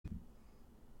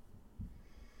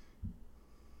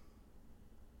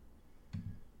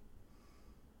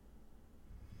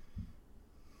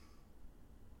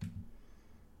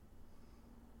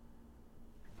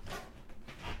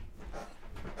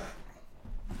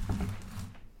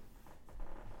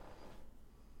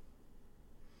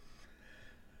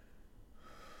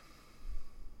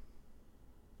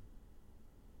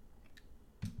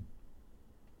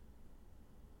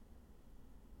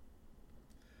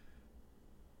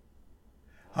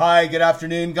Hi, good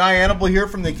afternoon. Guy Annable here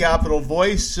from the Capital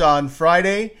Voice on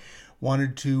Friday.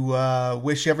 Wanted to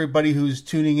wish everybody who's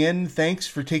tuning in, thanks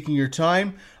for taking your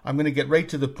time. I'm going to get right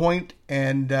to the point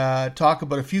and talk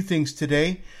about a few things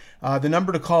today. The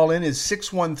number to call in is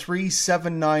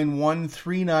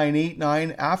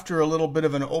 613-791-3989. After a little bit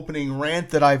of an opening rant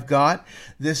that I've got,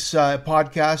 this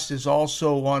podcast is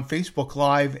also on Facebook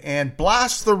Live and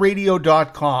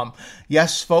blasttheradio.com.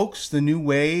 Yes, folks, the new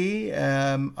way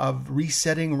of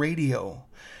resetting radio.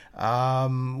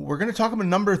 We're going to talk about a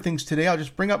number of things today. I'll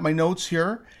just bring up my notes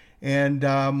here and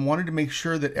wanted to make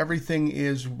sure that everything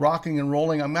is rocking and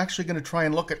rolling. I'm actually going to try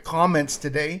and look at comments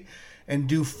today and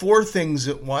do 4 things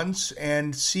at once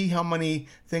and see how many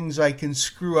things I can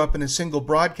screw up in a single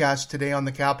broadcast today on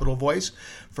the Capital Voice.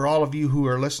 For all of you who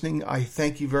are listening, I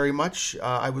thank you very much.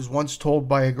 I was once told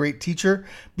by a great teacher,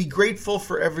 be grateful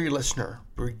for every listener.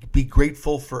 Be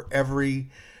grateful for every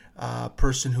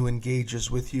person who engages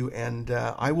with you, and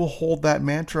I will hold that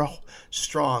mantra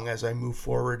strong as I move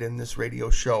forward in this radio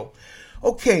show.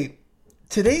 Okay,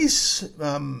 today's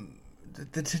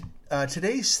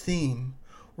theme,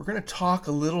 we're going to talk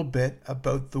a little bit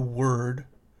about the word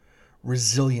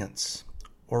resilience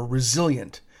or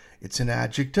resilient. It's an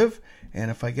adjective, and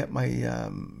if I get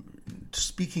my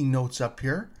speaking notes up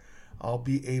here, I'll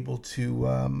be able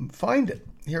to find it.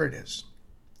 Here it is.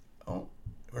 Oh,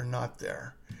 we're not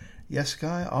there. Yes,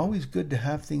 Guy, always good to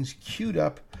have things queued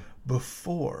up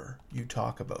before you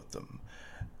talk about them.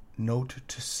 Note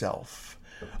to self.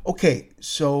 Okay,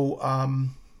 so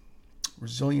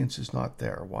resilience is not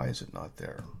there. Why is it not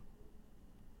there?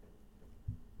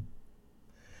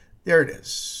 There it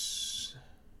is.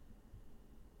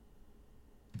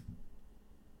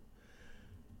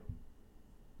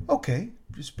 Okay,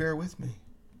 just bear with me.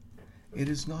 It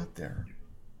is not there.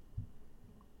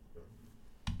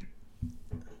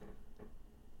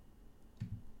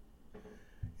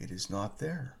 It is not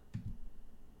there.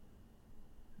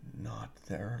 Not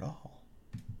there at all.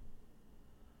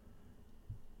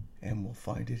 And we'll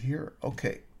find it here.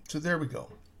 Okay, so there we go.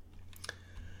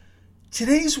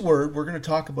 Today's word we're going to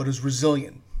talk about is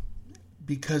resilient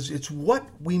because it's what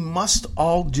we must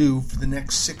all do for the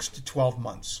next 6 to 12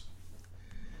 months.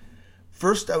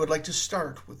 First, I would like to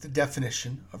start with the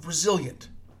definition of resilient.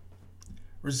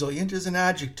 Resilient is an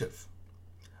adjective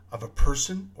of a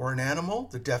person or an animal.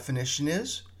 The definition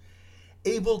is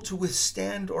able to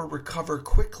withstand or recover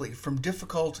quickly from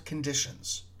difficult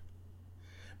conditions.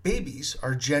 Babies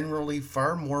are generally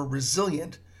far more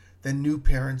resilient than new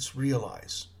parents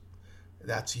realize.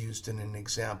 That's used in an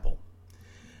example.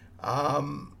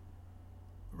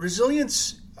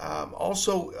 Resilience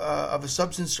also of a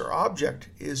substance or object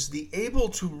is the able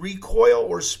to recoil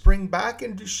or spring back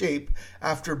into shape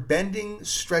after bending,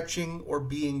 stretching, or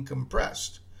being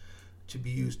compressed. To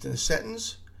be used in a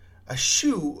sentence, a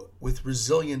shoe with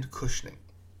resilient cushioning.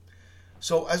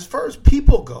 So as far as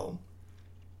people go,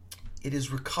 it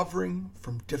is recovering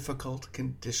from difficult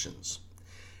conditions.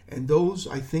 And those,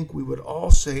 I think we would all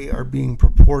say, are being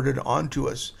purported onto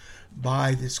us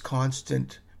by this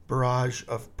constant barrage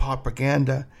of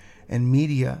propaganda and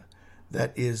media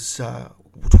that is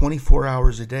 24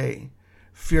 hours a day,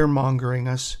 fear-mongering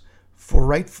us.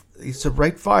 It's a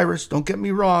right virus, don't get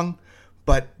me wrong,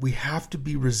 but we have to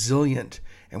be resilient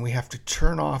and we have to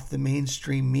turn off the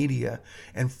mainstream media.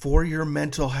 And for your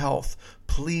mental health,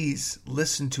 please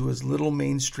listen to as little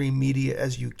mainstream media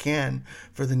as you can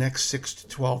for the next 6 to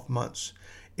 12 months.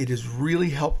 It has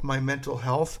really helped my mental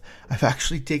health. I've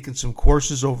actually taken some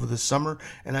courses over the summer,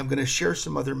 and I'm going to share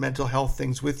some other mental health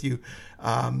things with you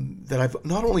that I've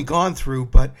not only gone through,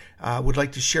 but would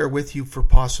like to share with you for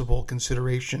possible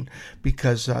consideration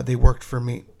because they worked for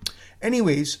me.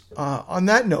 Anyways, on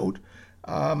that note,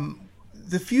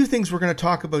 the few things we're going to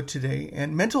talk about today,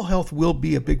 and mental health will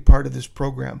be a big part of this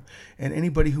program, and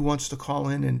anybody who wants to call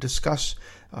in and discuss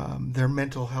their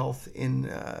mental health in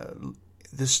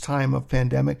this time of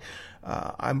pandemic,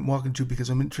 I'm welcome to, because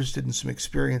I'm interested in some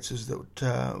experiences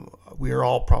that we are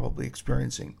all probably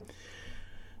experiencing.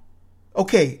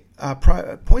 Okay,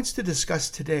 points to discuss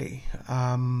today.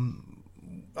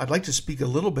 I'd like to speak a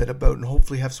little bit about, and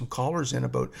hopefully have some callers in,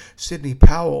 about Syndey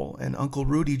Powell and Uncle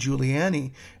Rudi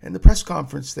Giuliani and the press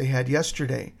conference they had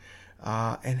yesterday,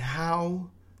 and how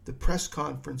the press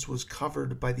conference was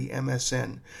covered by the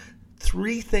MSN.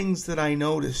 3 things that I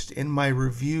noticed in my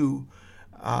review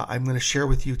I'm going to share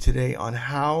with you today on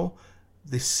how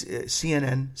the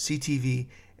CNN, CTV,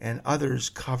 and others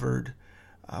covered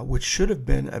which should have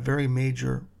been a very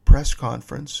major press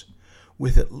conference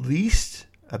with at least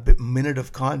a minute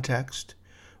of context,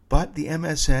 but the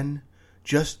MSN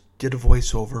just did a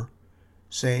voiceover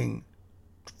saying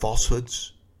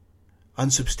falsehoods,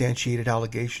 unsubstantiated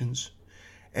allegations,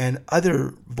 and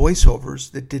other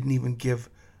voiceovers that didn't even give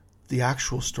the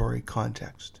actual story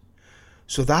context.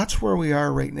 So that's where we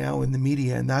are right now in the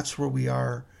media, and that's where we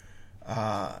are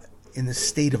in the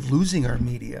state of losing our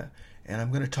media. And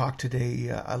I'm going to talk today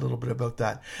a little bit about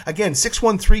that. Again,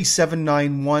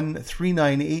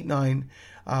 613-791-3989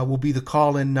 will be the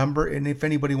call-in number. And if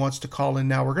anybody wants to call in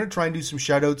now, we're going to try and do some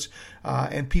shout-outs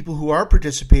and people who are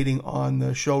participating on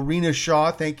the show. Rena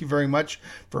Shaw, thank you very much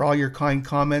for all your kind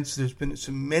comments. There's been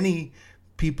so many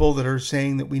people that are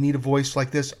saying that we need a voice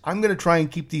like this. I'm going to try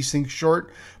and keep these things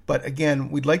short, but again,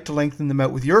 we'd like to lengthen them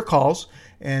out with your calls.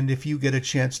 And if you get a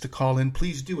chance to call in,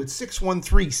 please do. It's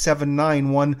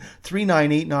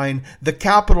 613-791-3989. The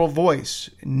Capital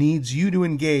Voice needs you to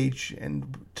engage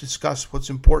and discuss what's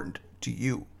important to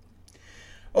you.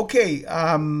 Okay,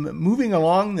 moving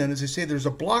along then, as I say, there's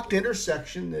a blocked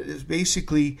intersection that is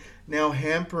basically now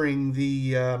hampering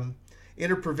the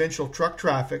interprovincial truck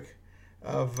traffic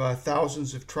of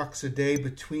thousands of trucks a day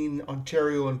between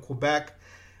Ontario and Quebec.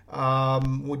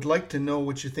 Would like to know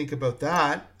what you think about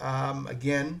that.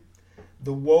 Again,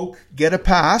 the woke get a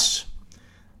pass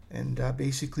and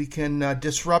basically can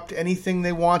disrupt anything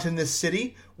they want in this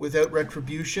city without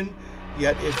retribution.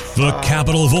 Yet if the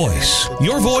Capital Voice,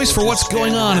 your voice for what's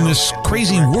going on in this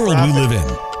crazy world we live in.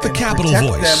 The Capital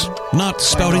Voice, not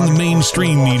spouting the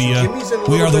mainstream media.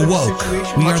 We are the woke.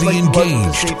 We are the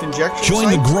engaged. Join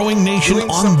the growing nation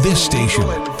on this station.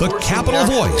 The Capital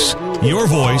Voice, your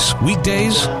voice,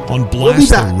 weekdays on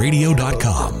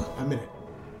blasttheradio.com.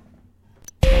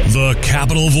 The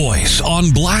Capital Voice on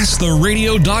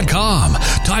blasttheradio.com.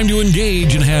 Time to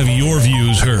engage and have your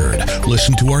views heard.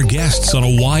 Listen to our guests on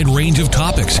a wide range of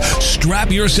topics.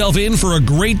 Strap yourself in for a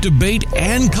great debate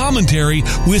and commentary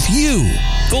with you,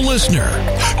 the listener.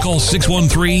 Call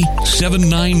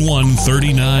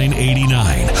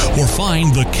 613-791-3989 or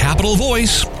find The Capital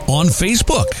Voice on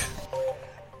Facebook.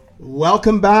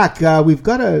 Welcome back. We've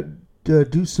got to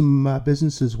do some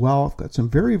business as well. I've got some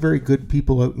very, very good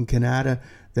people out in Canada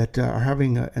that are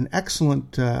having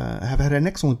have had an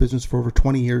excellent business for over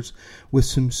 20 years with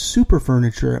some super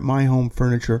furniture at My Home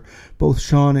Furniture. Both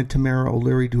Sean and Tamara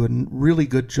O'Leary do a really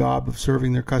good job of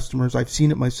serving their customers. I've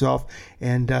seen it myself,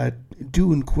 and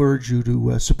do encourage you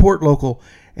to support local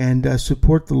and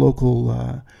support the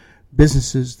local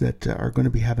businesses that are going to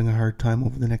be having a hard time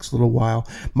over the next little while.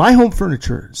 My Home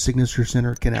Furniture, Signature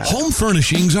Center, Canada. Home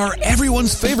furnishings are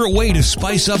everyone's favorite way to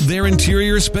spice up their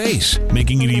interior space.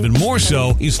 Making it even more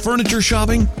so is furniture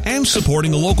shopping and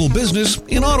supporting a local business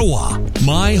in Ottawa.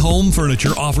 My Home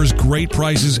Furniture offers great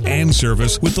prices and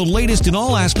service with the latest in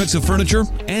all aspects of furniture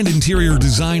and interior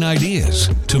design ideas.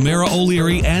 Tamara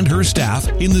O'Leary and her staff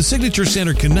in the Signature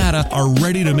Center, Canada are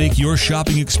ready to make your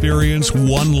shopping experience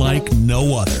one like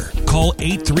no other. Call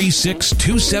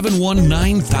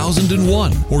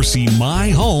 836-271-9001 or see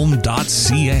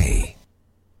myhome.ca.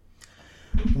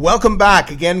 Welcome back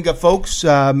again, folks.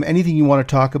 Anything you want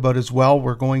to talk about as well,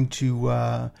 we're going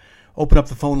to open up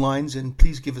the phone lines, and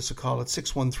please give us a call at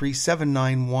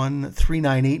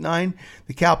 613-791-3989,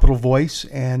 the Capital Voice,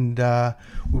 and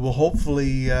we will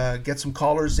hopefully get some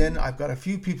callers in. I've got a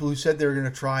few people who said they're going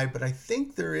to try, but I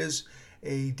think there is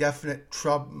a definite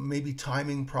maybe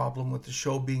timing problem with the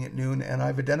show being at noon, and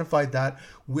I've identified that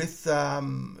with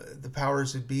the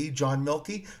powers that be, John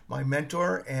Milkey, my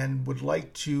mentor, and would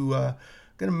like to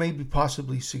going to maybe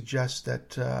possibly suggest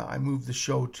that I move the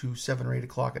show to 7 or 8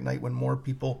 o'clock at night when more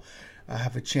people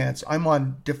have a chance. I'm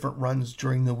on different runs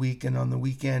during the week and on the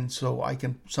weekend, so I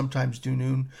can sometimes do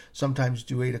noon, sometimes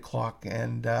do 8 o'clock,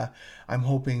 and I'm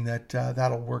hoping that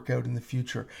that'll work out in the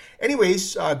future.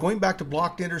 Anyways, going back to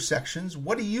blocked intersections,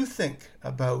 what do you think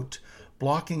about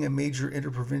blocking a major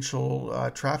interprovincial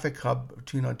traffic hub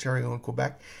between Ontario and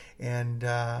Quebec, and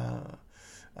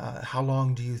how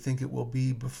long do you think it will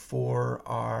be before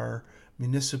our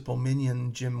municipal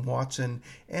minion, Jim Watson,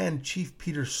 and Chief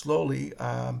Peter Slowly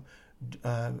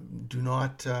do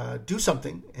not do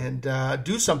something and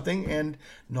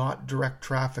not direct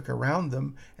traffic around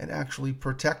them and actually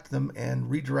protect them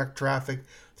and redirect traffic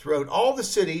throughout all the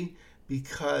city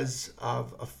because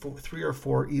of 3 or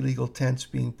 4 illegal tents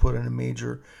being put in a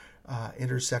major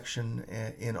intersection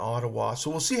in Ottawa.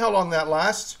 So we'll see how long that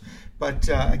lasts. But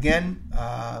again,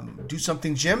 do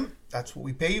something, Jim. That's what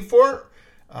we pay you for.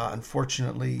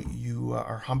 Unfortunately, you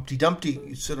are Humpty Dumpty.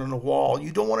 You sit on a wall.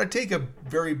 You don't want to take a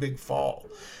very big fall.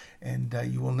 And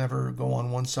you will never go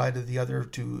on one side or the other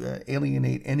to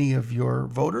alienate any of your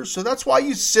voters. So that's why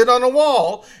you sit on a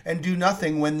wall and do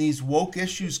nothing when these woke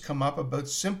issues come up about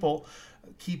simple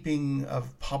keeping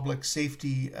of public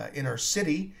safety in our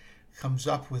city. comes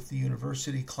up with the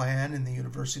university clan and the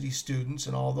university students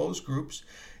and all those groups,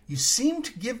 you seem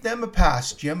to give them a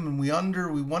pass, Jim, and we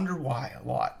wonder why a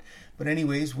lot. But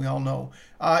anyways, we all know.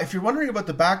 If you're wondering about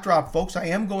the backdrop, folks, I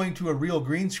am going to a real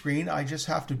green screen. I just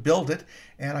have to build it,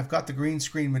 and I've got the green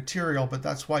screen material, but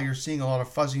that's why you're seeing a lot of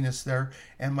fuzziness there,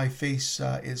 and my face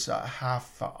is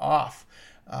half off.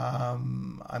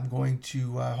 I'm going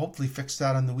to hopefully fix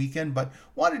that on the weekend, but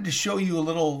wanted to show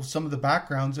you some of the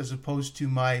backgrounds as opposed to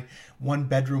my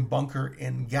one-bedroom bunker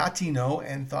in Gatineau,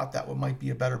 and thought that might be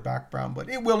a better background, but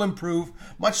it will improve,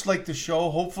 much like the show,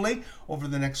 hopefully, over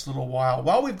the next little while.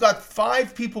 Well, we've got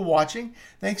 5 people watching.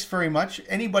 Thanks very much.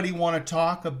 Anybody want to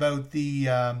talk about the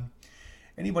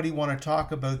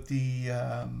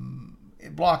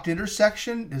blocked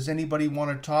intersection? Does anybody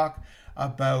want to talk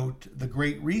about the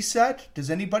Great Reset? Does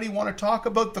anybody want to talk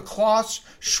about the Klaus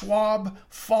Schwab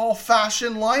fall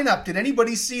fashion lineup? Did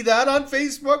anybody see that on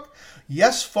Facebook?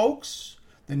 Yes, folks.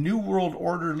 The New World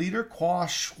Order leader,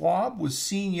 Klaus Schwab, was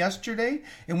seen yesterday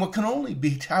in what can only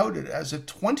be touted as a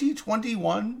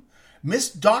 2021 Miss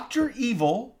Dr.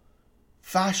 Evil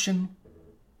fashion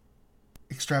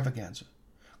extravaganza.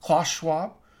 Klaus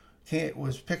Schwab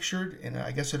was pictured in,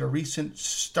 I guess, at a recent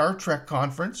Star Trek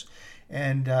conference.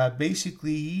 And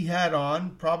basically, he had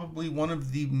on probably one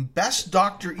of the best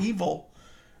Dr. Evil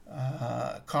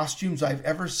costumes I've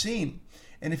ever seen.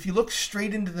 And if you look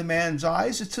straight into the man's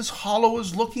eyes, it's as hollow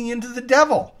as looking into the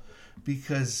devil.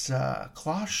 Because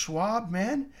Klaus Schwab,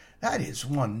 man, that is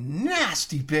one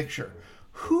nasty picture.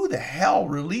 Who the hell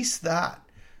released that?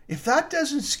 If that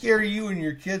doesn't scare you and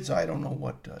your kids, I don't know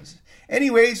what does.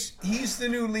 Anyways, he's the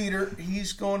new leader.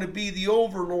 He's going to be the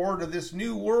overlord of this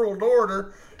new world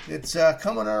order. It's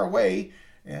coming our way,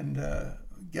 and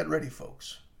get ready,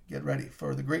 folks. Get ready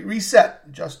for the Great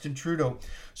Reset, Justin Trudeau.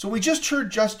 So we just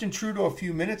heard Justin Trudeau a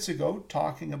few minutes ago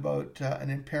talking about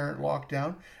an apparent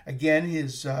lockdown. Again,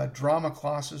 his drama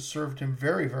classes served him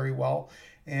very, very well,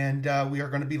 and we are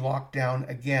going to be locked down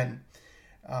again.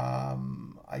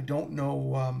 I don't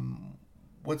know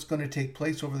what's going to take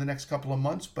place over the next couple of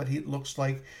months, but it looks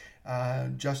like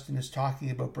Justin is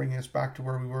talking about bringing us back to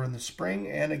where we were in the spring.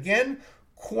 And again,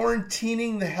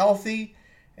 quarantining the healthy,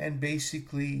 and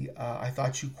basically I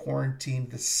thought you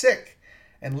quarantined the sick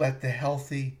and let the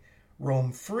healthy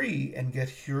roam free and get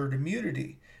herd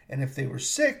immunity. And if they were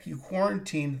sick, you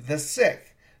quarantined the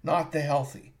sick, not the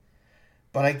healthy.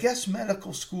 But I guess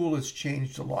medical school has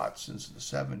changed a lot since the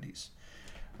 70s.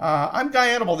 I'm Guy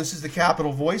Annable. This is the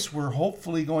Capital Voice. We're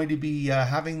hopefully going to be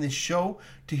having this show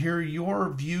to hear your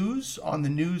views on the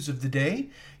news of the day.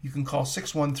 You can call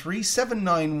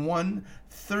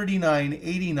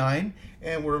 613-791-3989.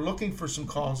 And we're looking for some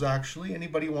calls, actually.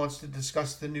 Anybody wants to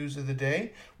discuss the news of the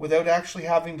day without actually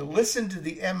having to listen to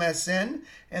the MSN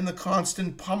and the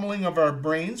constant pummeling of our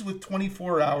brains with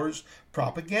 24 hours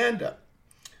propaganda.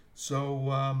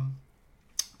 So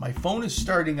my phone is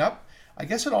starting up. I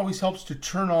guess it always helps to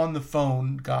turn on the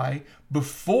phone, Guy,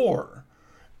 before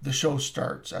the show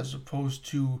starts, as opposed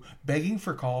to begging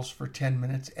for calls for 10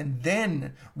 minutes and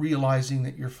then realizing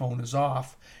that your phone is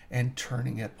off and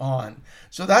turning it on.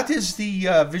 So that is the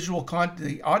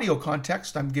the audio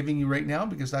context I'm giving you right now,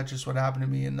 because that's just what happened to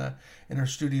me in our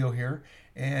studio here.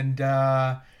 And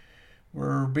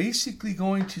we're basically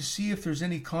going to see if there's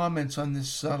any comments on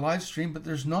this live stream, but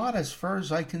there's not, as far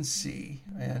as I can see.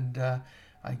 And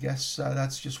I guess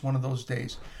that's just one of those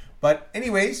days. But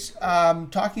anyways,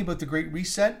 talking about the Great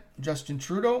Reset, Justin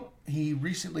Trudeau, he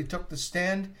recently took the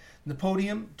stand in the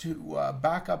podium to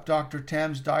back up Dr.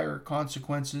 Tam's dire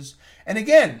consequences. And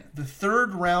again, the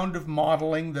third round of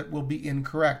modeling that will be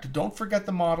incorrect. Don't forget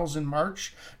the models in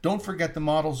March. Don't forget the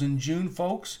models in June,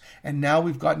 folks. And now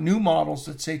we've got new models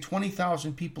that say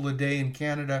 20,000 people a day in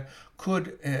Canada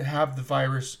could have the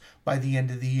virus by the end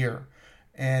of the year.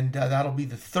 And that'll be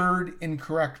the third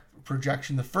incorrect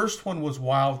projection. The first one was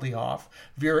wildly off.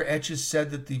 Vera Etches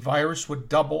said that the virus would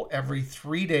double every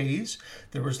 3 days.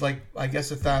 There was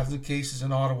 1,000 cases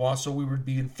in Ottawa, so we would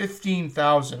be in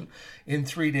 15,000 in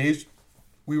 3 days.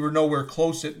 We were nowhere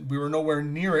close it. We were nowhere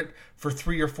near it for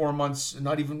 3 or 4 months.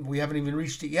 We haven't even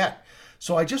reached it yet.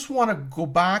 So I just want to go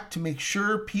back to make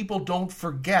sure people don't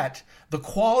forget the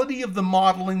quality of the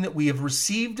modeling that we have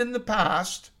received in the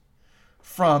past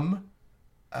from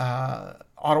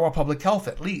Ottawa Public Health,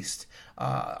 at least.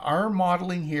 Our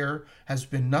modeling here has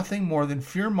been nothing more than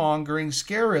fear-mongering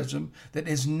scarism that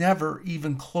is never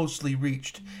even closely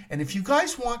reached. And if you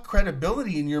guys want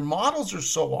credibility and your models are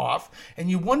so off, and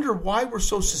you wonder why we're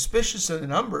so suspicious of the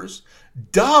numbers,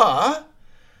 duh!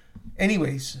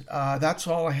 Anyways, that's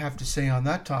all I have to say on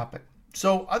that topic.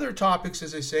 So other topics,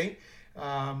 as I say,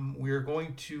 We're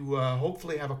going to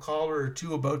hopefully have a caller or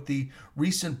two about the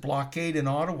recent blockade in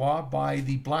Ottawa by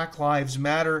the Black Lives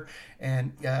Matter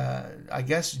and I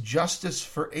guess Justice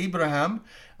for Abraham.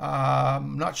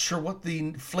 I'm not sure what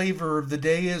the flavor of the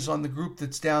day is on the group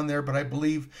that's down there, but I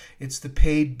believe it's the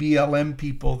paid BLM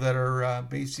people that are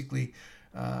basically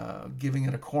giving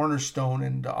it a cornerstone.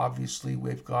 And obviously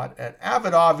we've got an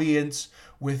avid audience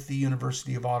with the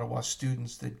University of Ottawa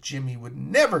students that Jimmy would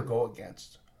never go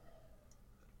against.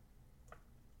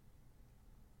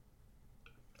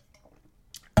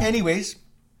 Anyways,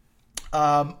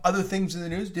 other things in the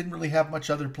news, didn't really have much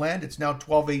other planned. It's now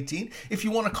 12:18. If you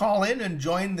want to call in and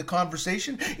join the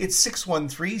conversation, it's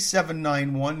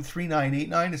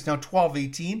 613-791-3989. It's now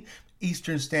 12:18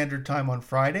 Eastern Standard Time on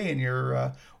Friday, and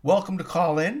you're welcome to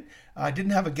call in. I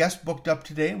didn't have a guest booked up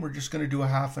today, and we're just going to do a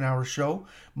half an hour show.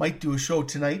 Might do a show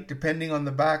tonight, depending on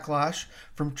the backlash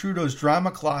from Trudeau's drama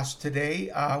class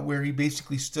today, where he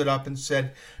basically stood up and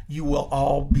said, you will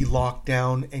all be locked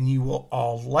down and you will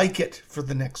all like it for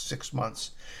the next 6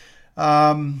 months.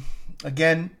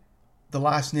 Again, the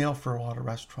last nail for a lot of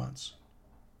restaurants.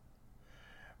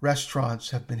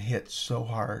 Restaurants have been hit so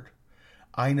hard.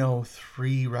 I know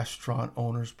 3 restaurant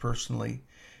owners personally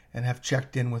and have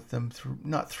checked in with them,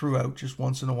 not throughout, just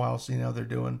once in a while, seeing how they're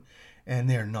doing, and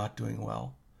they're not doing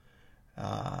well.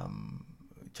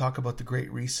 Talk about the Great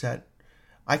Reset.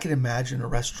 I can imagine a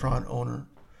restaurant owner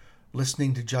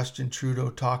listening to Justin Trudeau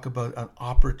talk about an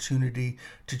opportunity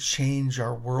to change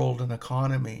our world and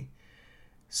economy,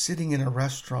 sitting in a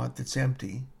restaurant that's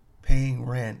empty, paying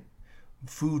rent,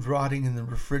 food rotting in the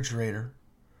refrigerator,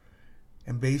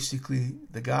 and basically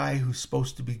the guy who's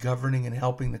supposed to be governing and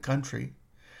helping the country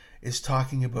is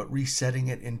talking about resetting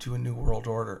it into a new world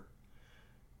order.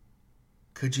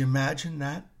 Could you imagine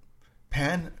that?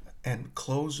 Pan and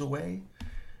close away?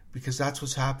 Because that's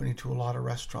what's happening to a lot of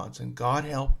restaurants. And God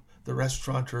help the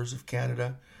restaurateurs of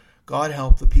Canada. God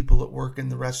help the people that work in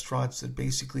the restaurants that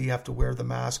basically have to wear the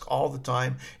mask all the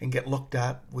time and get looked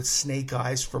at with snake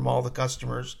eyes from all the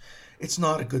customers. It's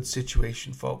not a good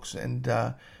situation, folks. And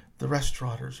the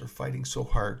restaurateurs are fighting so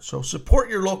hard. So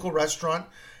support your local restaurant.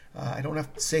 I don't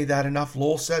have to say that enough.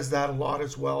 Lowell says that a lot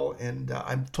as well, and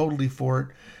I'm totally for it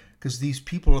because these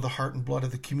people are the heart and blood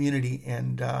of the community,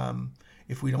 and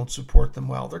if we don't support them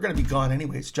well, they're going to be gone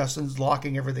anyways. Justin's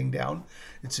locking everything down.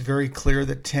 It's very clear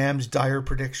that Tam's dire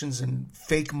predictions and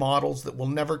fake models that will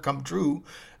never come true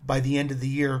by the end of the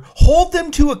year, hold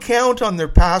them to account on their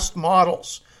past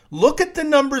models. Look at the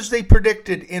numbers they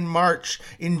predicted in March,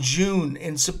 in June,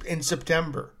 in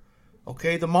September.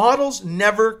 Okay, the models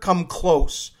never come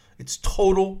close. It's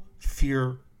total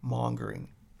fear-mongering.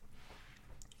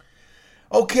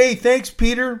 Okay, thanks,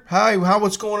 Peter. Hi,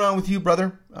 what's going on with you,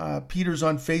 brother? Peter's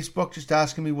on Facebook just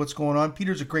asking me what's going on.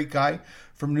 Peter's a great guy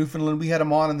from Newfoundland. We had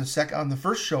him on the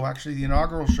first show, actually, the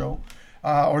inaugural show,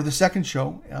 or the second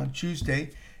show on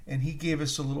Tuesday, and he gave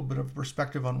us a little bit of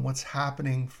perspective on what's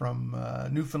happening from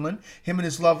Newfoundland. Him and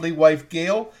his lovely wife,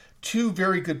 Gail, 2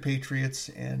 very good patriots,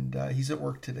 and he's at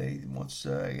work today. He wants,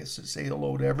 I guess, to say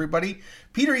hello to everybody.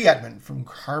 Peter Yetman from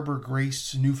Harbour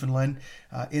Grace, Newfoundland,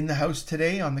 in the house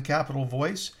today on the Capital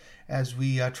Voice as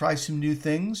we try some new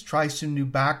things, try some new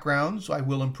backgrounds. I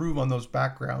will improve on those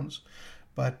backgrounds,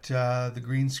 but the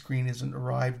green screen isn't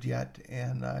arrived yet,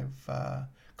 and I've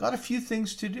got a few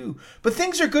things to do. But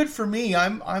things are good for me.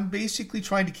 I'm basically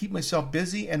trying to keep myself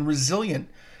busy and resilient.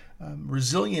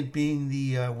 Resilient being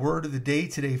the word of the day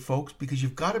today, folks, because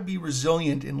you've got to be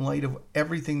resilient in light of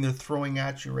everything they're throwing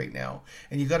at you right now.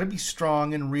 And you've got to be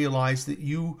strong and realize that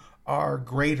you are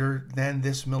greater than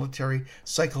this military,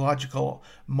 psychological,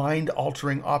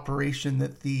 mind-altering operation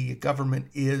that the government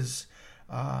is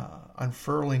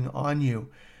unfurling on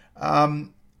you.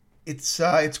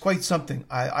 It's quite something.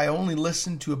 I only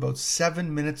listen to about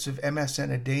 7 minutes of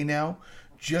MSN a day now,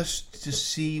 just to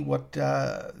see what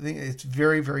it's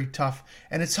very, very tough.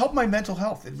 And it's helped my mental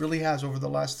health. It really has over the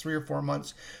last 3 or 4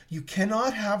 months. You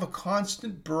cannot have a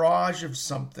constant barrage of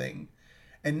something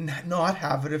and not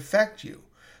have it affect you.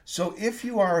 So if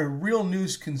you are a real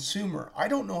news consumer, I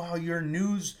don't know how your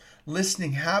news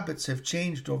listening habits have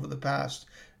changed over the past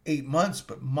 8 months,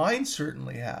 but mine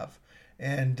certainly have.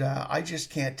 And I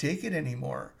just can't take it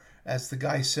anymore. As the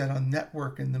guy said on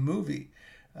Network in the movie,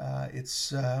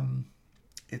 it's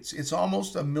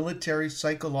almost a military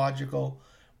psychological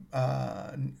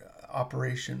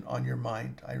operation on your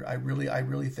mind. I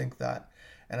really think that,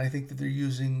 and I think that they're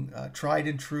using tried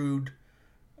and true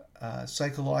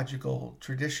psychological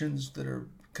traditions that are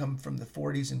come from the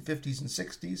 40s and 50s and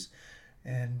 60s,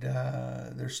 and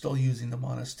they're still using them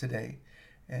on us today.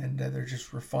 and they're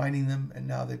just refining them. And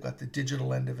now they've got the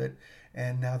digital end of it,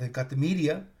 and now they've got the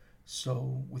media.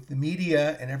 So with the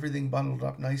media and everything bundled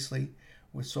up nicely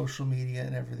with social media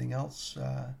and everything else,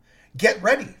 get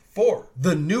ready for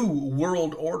the New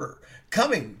World Order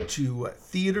coming to a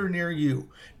theater near you.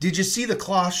 Did you see the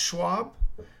Klaus Schwab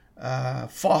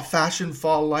fashion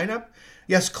fall lineup?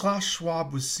 Yes, Klaus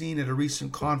Schwab was seen at a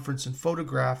recent conference and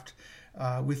photographed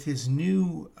with his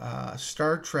new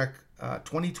Star Trek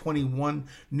 2021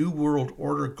 New World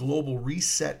Order Global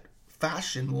Reset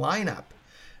fashion lineup.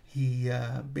 He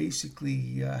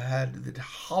basically had the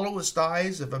hollowest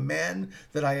eyes of a man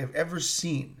that I have ever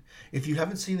seen. If you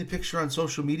haven't seen the picture on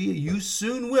social media, you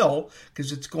soon will,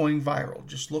 because it's going viral.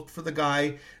 Just look for the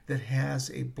guy that has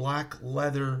a black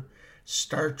leather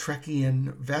Star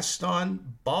Trekian vest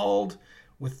on, bald,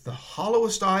 with the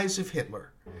hollowest eyes of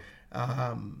Hitler.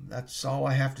 That's all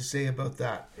I have to say about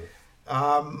that.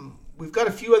 We've got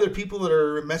a few other people that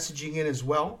are messaging in as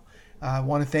well. I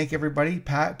want to thank everybody.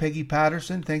 Peggy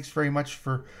Patterson, thanks very much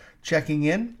for checking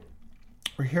in.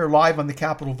 We're here live on the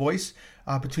Capital Voice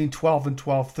between 12 and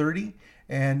 12:30,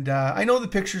 and I know the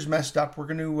picture's messed up. We're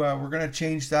gonna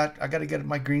change that. I got to get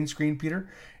my green screen, Peter.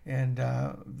 And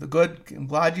I'm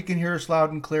glad you can hear us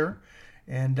loud and clear.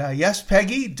 And yes,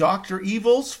 Peggy, Dr.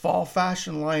 Evil's fall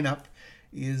fashion lineup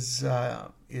is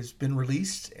been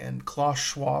released, and Klaus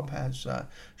Schwab has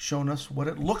shown us what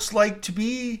it looks like to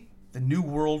be the New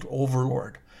World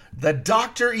Overlord. The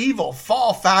Dr. Evil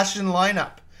fall fashion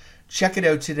lineup. Check it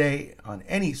out today on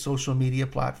any social media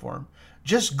platform.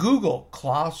 Just Google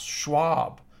Klaus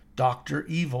Schwab, Dr.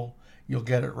 Evil. You'll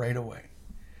get it right away.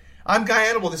 I'm Guy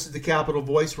Annable. This is the Capital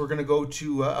Voice. We're going to go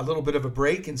to a little bit of a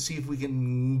break and see if we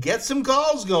can get some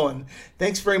calls going.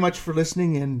 Thanks very much for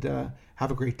listening, and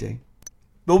have a great day.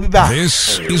 We'll be back.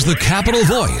 This is the Capital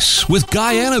Voice with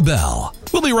Guy Annable.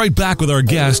 We'll be right back with our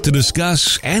guests to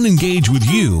discuss and engage with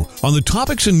you on the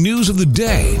topics and news of the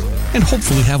day, and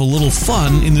hopefully have a little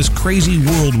fun in this crazy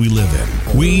world we live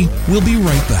in. We will be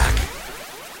right back.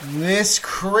 This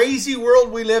crazy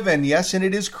world we live in. Yes, and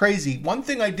it is crazy. One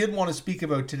thing I did want to speak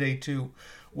about today, too,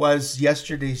 was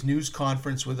yesterday's news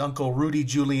conference with Uncle Rudy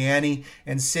Giuliani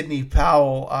and Syndey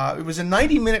Powell. It was a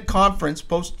 90-minute conference,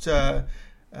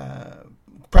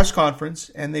 press conference,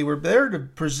 and they were there to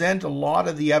present a lot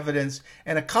of the evidence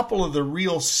and a couple of the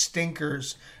real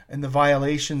stinkers and the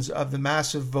violations of the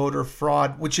massive voter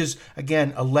fraud, which is,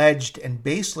 again, alleged and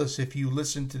baseless if you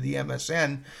listen to the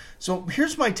MSN. So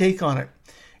here's my take on it.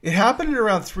 It happened at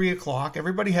around 3 o'clock.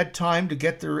 Everybody had time to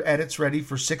get their edits ready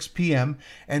for 6 p.m.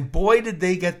 And boy, did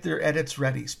they get their edits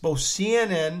ready. Both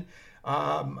CNN,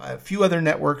 a few other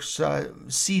networks,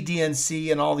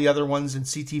 CDNC and all the other ones, and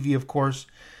CTV, of course,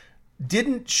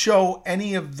 didn't show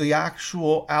any of the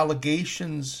actual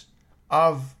allegations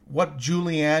of what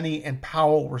Giuliani and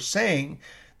Powell were saying.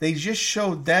 They just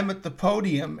showed them at the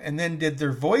podium and then did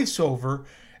their voiceover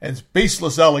as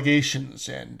baseless allegations,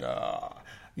 and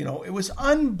it was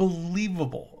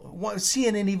unbelievable.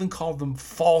 CNN even called them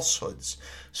falsehoods.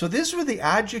 So these were the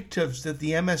adjectives that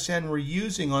the MSN were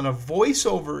using on a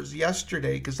voiceovers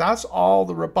yesterday, because that's all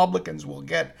the Republicans will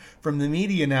get from the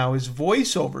media now is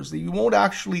voiceovers. You won't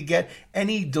actually get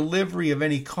any delivery of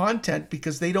any content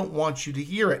because they don't want you to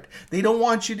hear it. They don't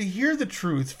want you to hear the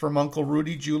truth from Uncle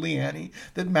Rudy Giuliani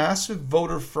that massive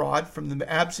voter fraud from the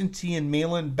absentee and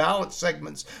mail-in ballot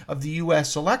segments of the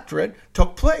U.S. electorate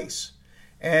took place.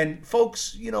 And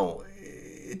folks,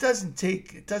 it doesn't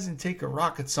take a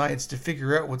rocket science to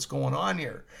figure out what's going on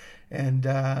here. And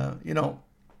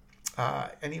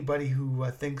anybody who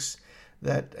thinks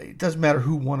that it doesn't matter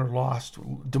who won or lost,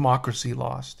 democracy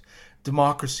lost.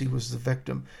 Democracy was the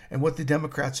victim. And what the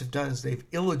Democrats have done is they've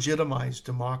illegitimized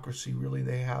democracy. Really,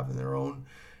 they have in their own.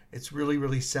 It's really,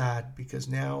 really sad, because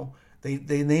now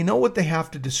they know what they have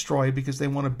to destroy because they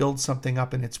want to build something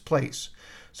up in its place.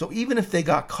 So even if they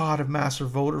got caught of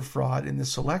massive voter fraud in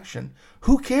this election,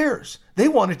 who cares? They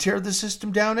want to tear the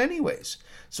system down anyways.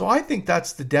 So I think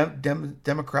that's the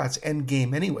Democrats' end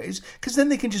game anyways, because then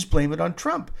they can just blame it on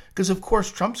Trump. Because, of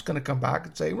course, Trump's going to come back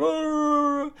and say,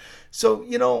 Rrr. So,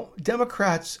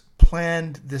 Democrats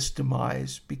planned this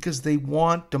demise because they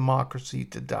want democracy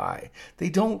to die. They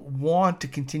don't want to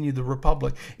continue the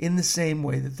republic in the same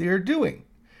way that they're doing.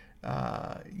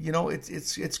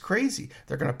 It's crazy.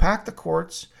 They're going to pack the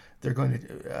courts. They're going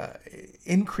to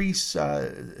increase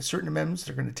certain amendments.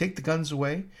 They're going to take the guns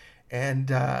away.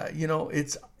 And,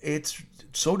 it's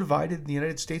so divided in the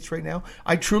United States right now.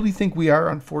 I truly think we are,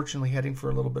 unfortunately, heading for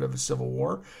a little bit of a civil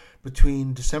war,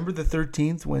 between December the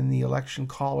 13th, when the election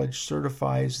college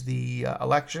certifies the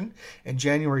election, and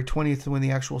January 20th, when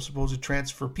the actual supposed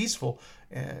peaceful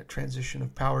transition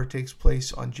of power takes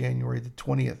place on January the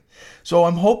 20th. So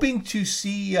I'm hoping to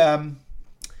see that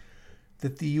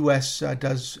the U.S.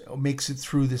 makes it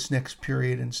through this next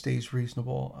period and stays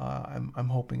reasonable. I'm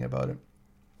hoping about it.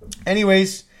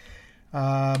 Anyways,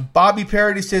 Bobby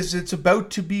Parody says it's about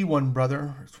to be one,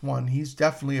 brother. It's one. He's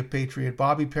definitely a patriot.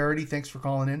 Bobby Parody, thanks for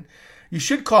calling in. You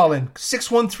should call in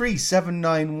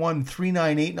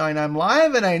 613-791-3989. I'm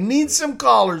live and I need some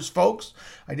callers, folks.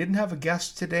 I didn't have a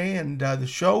guest today, and the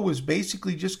show was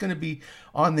basically just going to be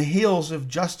on the heels of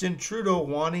Justin Trudeau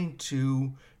wanting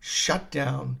to shut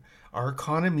down our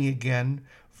economy again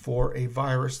for a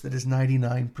virus that is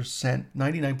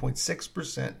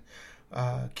 99.6%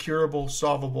 curable,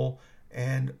 solvable,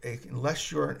 and unless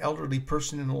you're an elderly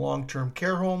person in a long-term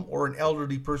care home or an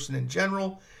elderly person in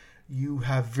general, you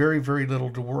have very, very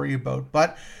little to worry about.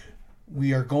 But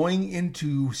we are going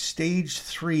into stage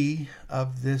 3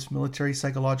 of this military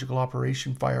psychological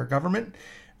operation by our government.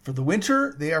 For the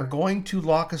winter, they are going to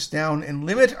lock us down and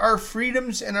limit our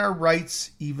freedoms and our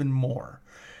rights even more.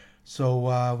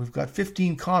 So we've got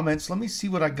 15 comments. Let me see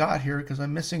what I got here because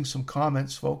I'm missing some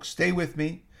comments, folks. Stay with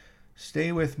me.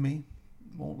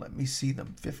 Won't let me see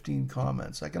them. 15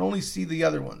 comments. I can only see the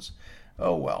other ones.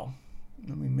 Oh, well.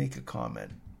 Let me make a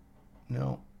comment.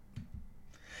 No.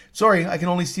 Sorry, I can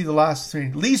only see the last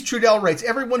 3. Lise Trudell writes,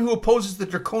 everyone who opposes the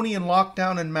draconian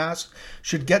lockdown and masks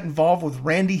should get involved with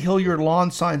Randy Hilliard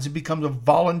lawn signs and become a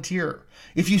volunteer.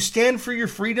 If you stand for your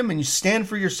freedom and you stand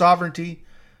for your sovereignty,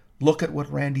 look at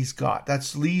what Randy's got.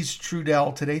 That's Lise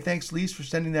Trudell today. Thanks, Lise, for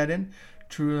sending that in.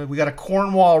 We got a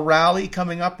Cornwall rally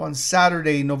coming up on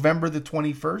Saturday, November the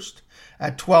 21st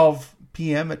at 12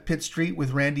 p.m. at Pitt Street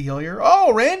with Randy Hillier.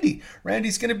 Oh, Randy.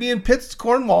 Randy's going to be in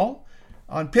Cornwall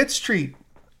on Pitt Street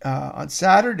on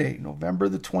Saturday, November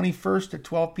the 21st at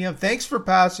 12 p.m. Thanks for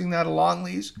passing that along,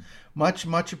 Lise. Much,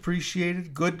 much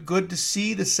appreciated. Good to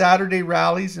see the Saturday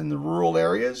rallies in the rural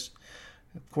areas.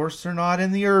 Of course, they're not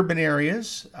in the urban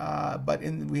areas, but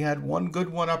we had one good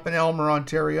one up in Elmer,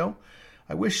 Ontario.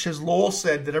 I wish, as Lowell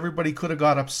said, that everybody could have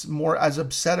got more as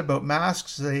upset about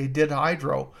masks as they did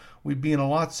hydro. We'd be in a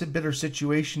lot better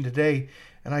situation today,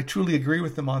 and I truly agree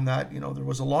with them on that. You know, there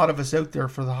was a lot of us out there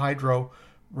for the hydro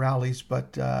rallies,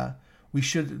 but there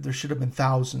should have been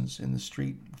thousands in the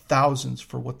street, thousands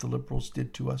for what the Liberals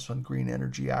did to us on Green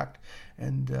Energy Act,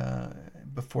 and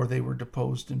before they were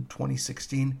deposed in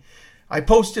 2016. I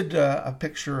posted a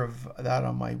picture of that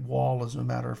on my wall, as a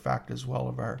matter of fact, as well,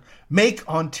 of our Make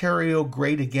Ontario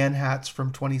Great Again hats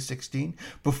from 2016,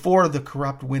 before the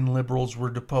corrupt Win Liberals were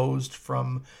deposed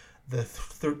from the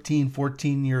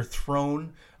 14-year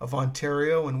throne of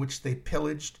Ontario, in which they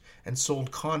pillaged and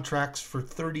sold contracts for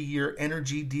 30-year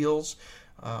energy deals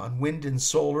on wind and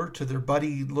solar to their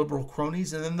buddy Liberal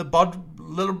cronies, and then the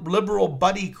Liberal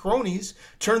buddy cronies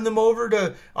turned them over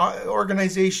to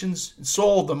organizations and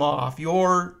sold them off.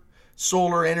 Your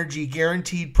solar energy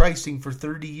guaranteed pricing for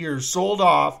 30 years sold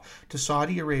off to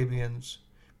Saudi Arabians,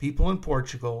 people in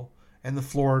Portugal, and the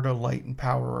Florida Light and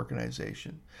Power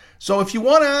Organization. So if you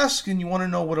want to ask and you want to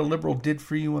know what a Liberal did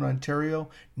for you in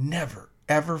Ontario, never,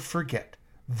 ever forget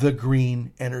the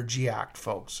Green Energy Act,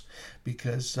 folks,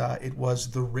 because it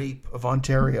was the rape of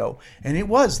Ontario, and it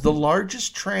was the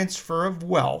largest transfer of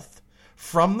wealth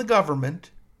from the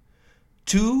government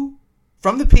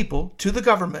from the people to the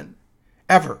government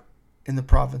ever in the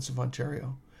province of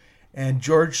Ontario. And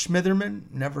George Smitherman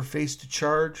never faced a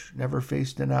charge, never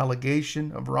faced an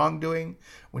allegation of wrongdoing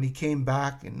when he came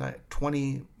back in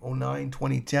 2009,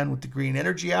 2010 with the Green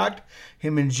Energy Act,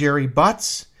 him and Jerry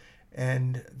Butts,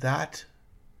 and that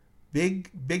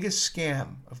biggest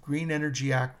scam of Green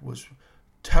Energy Act was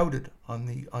touted on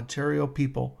the Ontario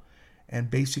people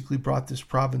and basically brought this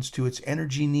province to its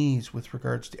energy knees with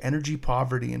regards to energy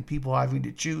poverty and people having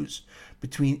to choose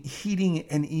between heating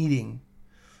and eating.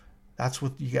 That's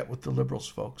what you get with the Liberals,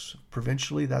 folks.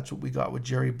 Provincially, that's what we got with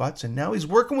Jerry Butts, and now he's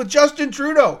working with Justin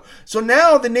Trudeau. So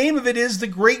now the name of it is the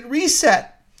Great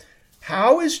Reset.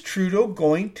 How is Trudeau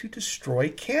going to destroy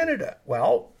Canada?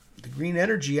 Well, the Green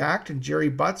Energy Act and Jerry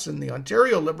Butts and the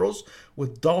Ontario Liberals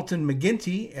with Dalton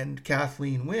McGuinty and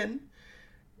Kathleen Wynne.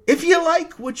 If you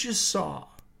like what you saw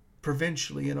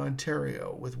provincially in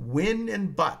Ontario with Wynne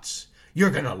and Butts, you're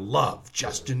going to love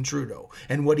Justin Trudeau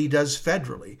and what he does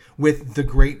federally with the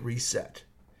Great Reset.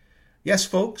 Yes,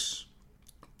 folks,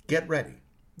 get ready.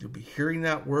 You'll be hearing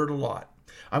that word a lot.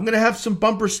 I'm going to have some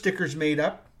bumper stickers made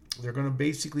up. They're going to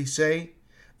basically say,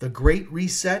 the Great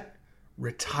Reset,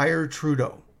 retire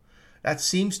Trudeau. That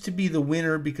seems to be the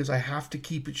winner because I have to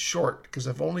keep it short because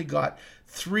I've only got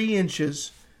 3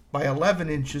 inches by 11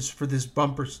 inches for this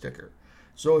bumper sticker.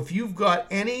 So if you've got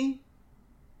any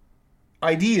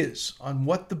ideas on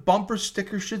what the bumper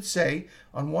sticker should say,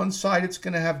 on one side it's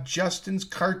going to have Justin's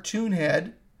cartoon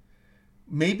head,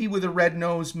 maybe with a red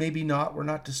nose, maybe not. We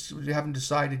haven't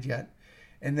decided yet.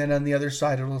 And then on the other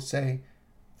side it'll say,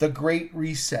 The Great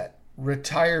Reset,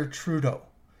 Retire Trudeau.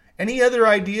 Any other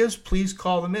ideas, please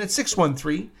call them in at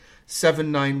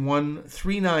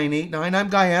 613-791-3989. I'm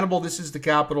Guy Hannibal. This is the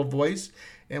Capital Voice.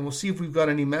 And we'll see if we've got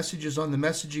any messages on the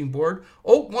messaging board.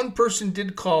 Oh, one person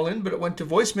did call in, but it went to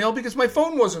voicemail because my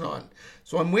phone wasn't on.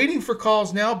 So I'm waiting for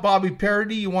calls now. Bobby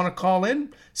Parody, you want to call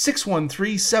in?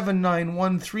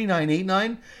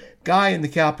 613-791-3989. Guy in the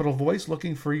Capital Voice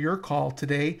looking for your call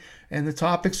today. And the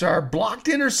topics are blocked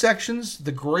intersections,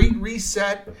 the Great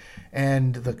Reset,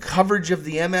 and the coverage of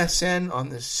the MSN on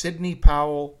the Syndey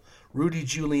Powell, Rudi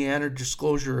Giuliani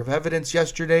disclosure of evidence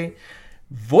yesterday,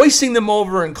 voicing them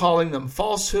over and calling them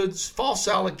falsehoods, false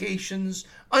allegations,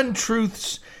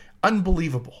 untruths,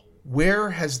 unbelievable. Where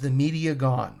has the media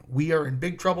gone? We are in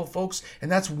big trouble, folks,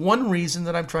 and that's one reason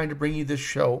that I'm trying to bring you this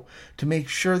show, to make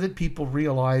sure that people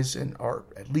realize and or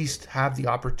at least have the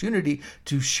opportunity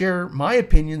to share my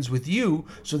opinions with you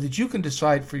so that you can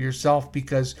decide for yourself,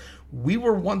 because we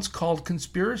were once called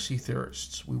conspiracy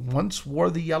theorists. We once wore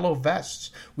the yellow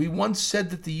vests. We once said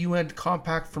that the UN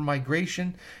Compact for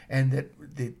Migration and that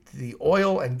the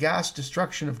oil and gas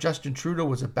destruction of Justin Trudeau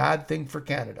was a bad thing for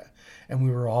Canada. And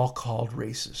we were all called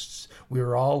racists. We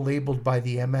were all labeled by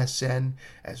the MSN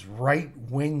as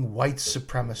right-wing white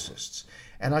supremacists.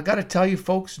 And I got to tell you,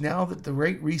 folks, now that the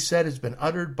Great Reset has been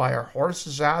uttered by our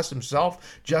horse's ass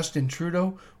himself, Justin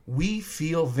Trudeau, we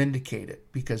feel vindicated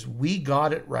because we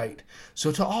got it right.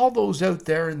 So to all those out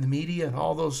there in the media and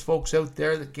all those folks out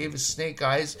there that gave us snake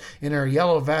eyes in our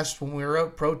yellow vest when we were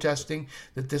out protesting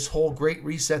that this whole Great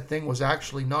Reset thing was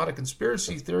actually not a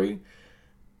conspiracy theory,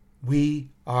 we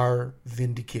are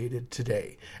vindicated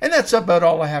today. And that's about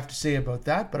all I have to say about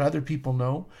that, but other people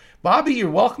know. Bobby, you're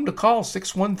welcome to call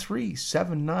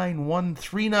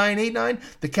 613-791-3989,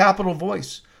 the Capital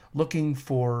Voice, looking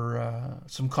for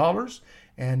some callers.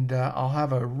 And I'll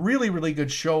have a really, really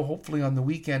good show. Hopefully on the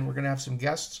weekend we're going to have some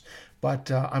guests.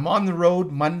 But I'm on the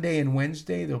road Monday and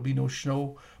Wednesday. There'll be no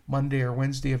show Monday or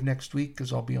Wednesday of next week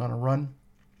because I'll be on a run.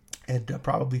 And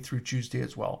probably through Tuesday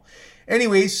as well.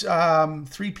 Anyways,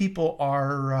 3 people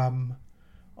are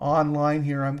online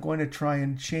here. I'm going to try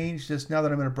and change this. Now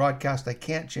that I'm in a broadcast, I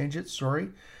can't change it. Sorry.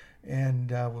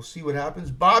 And we'll see what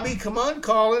happens. Bobby, come on,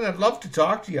 call in. I'd love to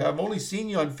talk to you. I've only seen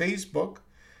you on Facebook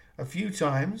a few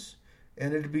times.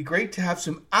 And it'd be great to have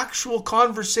some actual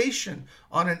conversation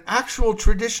on an actual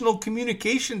traditional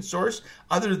communication source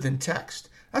other than text.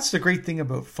 That's the great thing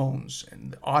about phones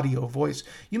and audio voice.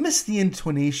 You miss the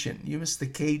intonation. You miss the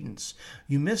cadence.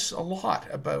 You miss a lot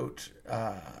about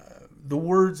the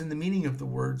words and the meaning of the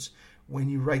words when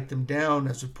you write them down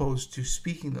as opposed to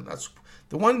speaking them. That's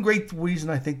the one great reason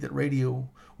I think that radio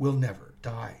will never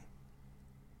die.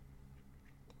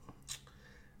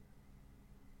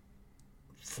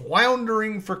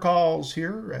 Floundering for calls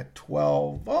here at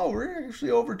 12. Oh, we're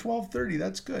actually over 12:30.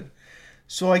 That's good.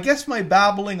 So I guess my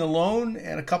babbling alone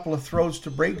and a couple of throws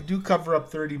to break do cover up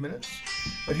 30 minutes.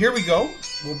 But here we go.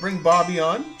 We'll bring Bobby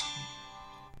on.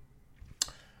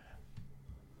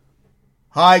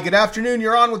 Hi, good afternoon.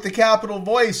 You're on with the Capital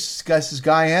Voice. This is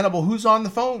Guy Hannibal. Who's on the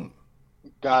phone?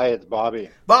 Guy, it's Bobby.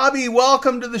 Bobby,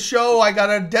 welcome to the show. I got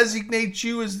to designate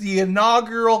you as the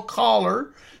inaugural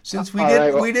caller since we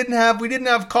didn't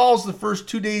have calls the first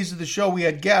 2 days of the show. We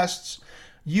had guests.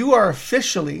 You are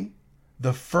officially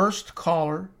the first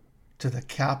caller to the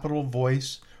Capital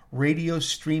Voice radio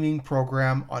streaming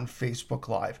program on Facebook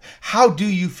Live. How do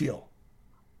you feel?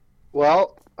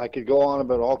 Well, I could go on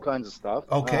about all kinds of stuff.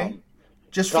 Okay.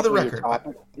 Just for the record.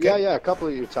 Okay. Yeah, a couple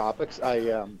of your topics.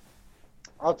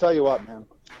 I'll tell you what, man.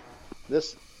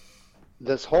 This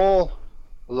whole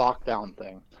lockdown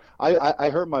thing. I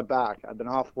hurt my back. I've been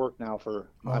off work now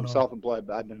I'm self-employed,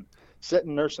 but I've been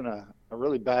sitting nursing a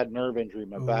really bad nerve injury in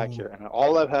my back here. And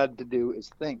all I've had to do is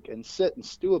think and sit and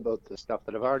stew about this stuff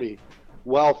that I've already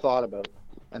well thought about.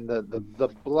 And the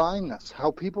blindness,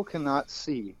 how people cannot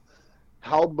see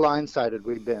how blindsided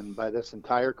we've been by this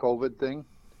entire COVID thing.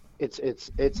 It's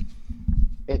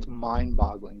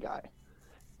mind-boggling, Guy.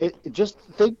 Just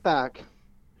think back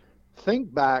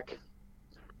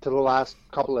to the last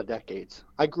couple of decades.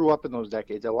 I grew up in those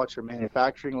decades. I watched their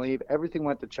manufacturing leave. Everything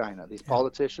went to China. These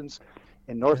politicians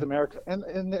in North America and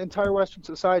in the entire Western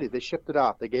society, they shipped it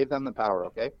off. They gave them the power,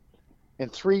 okay? In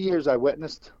 3 years, I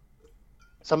witnessed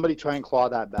somebody try and claw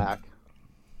that back.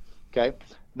 Okay,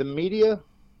 the media,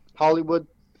 Hollywood,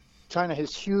 China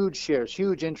has huge shares,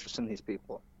 huge interest in these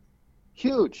people.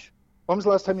 Huge. When was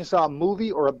the last time you saw a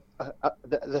movie or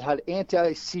that had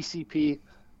anti-CCP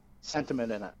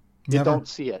sentiment in it? You Never. don't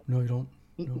see it. No, you don't.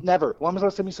 No. Never. When was the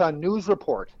last time you saw a news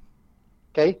report?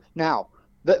 Okay, now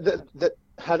that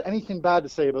had anything bad to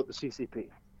say about the CCP?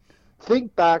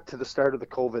 Think back to the start of the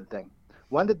COVID thing.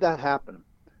 When did that happen?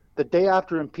 The day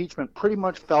after impeachment pretty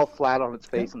much fell flat on its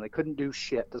face, and they couldn't do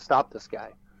shit to stop this guy.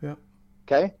 Yeah.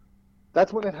 Okay?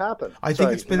 That's when it happened. I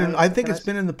think it's been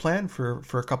in the plan for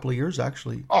a couple of years,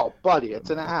 actually. Oh, buddy, it's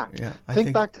an act. Yeah,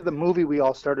 think back to the movie we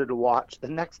all started to watch the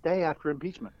next day after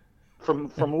impeachment from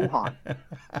Wuhan.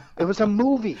 It was a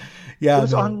movie. Yeah, it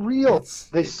was unreal.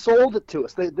 They sold it to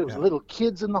us. There was little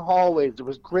kids in the hallways. There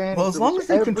was grannies. Well, as long as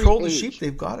they control the sheep,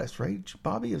 they've got us, right,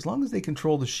 Bobby? As long as they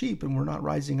control the sheep and we're not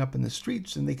rising up in the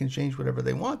streets and they can change whatever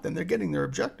they want, then they're getting their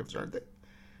objectives, aren't they?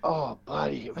 Oh,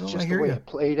 buddy, it was just the way it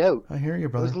played out. I hear you,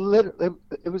 brother.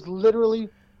 It was literally.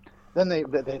 Then they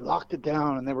locked it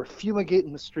down, and they were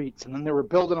fumigating the streets, and then they were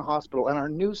building a hospital, and our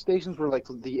news stations were like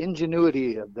the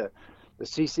ingenuity of the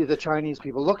Chinese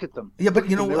people. Look at them. Yeah,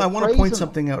 but I want to point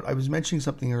something out. I was mentioning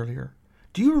something earlier.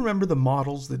 Do you remember the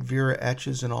models that Vera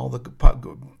Etches and all the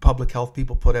public health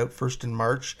people put out first in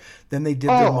March? Then they did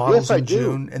their models in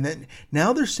June, and then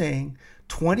now they're saying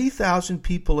 20,000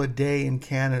 people a day in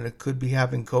Canada could be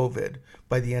having COVID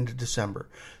by the end of December.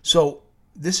 So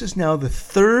this is now the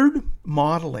third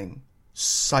modeling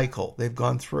cycle they've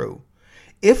gone through.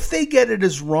 If they get it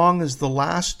as wrong as the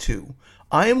last two,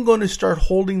 I am going to start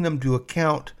holding them to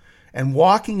account and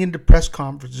walking into press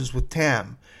conferences with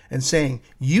Tam and saying,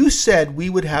 you said we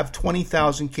would have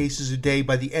 20,000 cases a day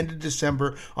by the end of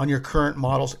December on your current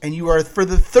models, and you are for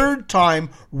the third time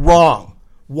wrong.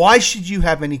 Why should you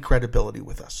have any credibility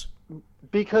with us?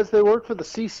 Because they work for the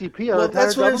CCP. Well,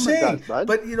 that's what I'm saying. Does,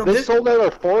 but they sold out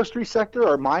our forestry sector,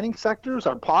 our mining sectors,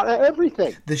 our pot,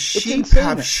 everything. The sheep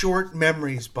have short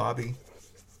memories, Bobby.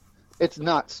 It's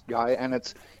nuts, guy, and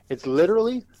it's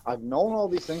literally. I've known all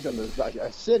these things, and I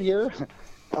sit here.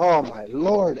 Oh my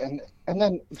Lord, and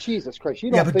then Jesus Christ,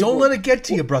 you don't. Yeah, but don't let it get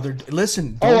to you, brother.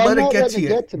 Listen, don't let it get to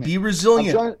you. Be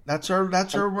resilient. That's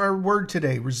our word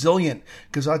today. Resilient.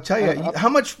 Because I'll tell you, how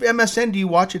much MSN do you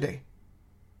watch a day?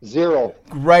 Zero.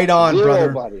 Right on, brother.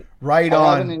 Buddy. Right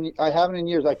on. I haven't in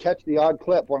years. I catch the odd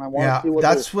clip when I want to see what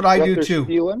that's what I do too.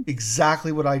 Spewing.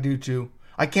 Exactly what I do too.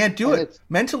 I can't do it.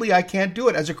 Mentally, I can't do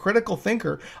it. As a critical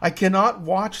thinker, I cannot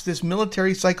watch this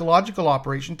military psychological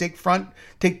operation take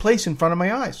place in front of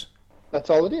my eyes. That's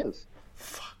all it is.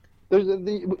 Fuck.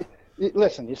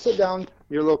 Listen, you sit down,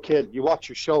 you're a little kid, you watch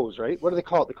your shows, right? What do they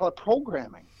call it? They call it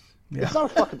programming. Yeah. It's not a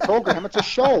fucking program. It's a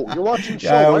show. You're watching a show.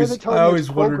 I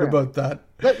always wondered about that.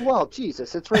 Well,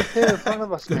 Jesus, it's right there in front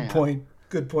of us, man.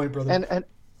 Good point, brother.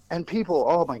 And people,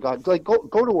 oh my God, like go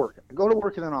to work. Go to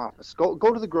work in an office. Go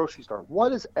to the grocery store.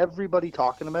 What is everybody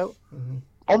talking about? Mm-hmm.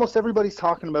 Almost everybody's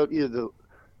talking about either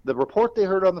the report they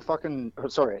heard on the fucking.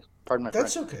 Sorry, pardon my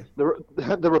French. That's okay.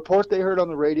 The report they heard on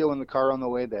the radio in the car on the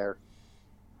way there.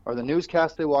 Or the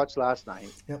newscast they watched last night.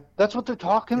 Yep. That's what they're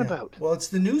talking about. Well, it's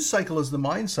the news cycle is the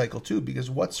mind cycle too, because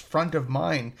what's front of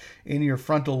mind in your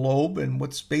frontal lobe, and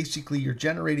what's basically you're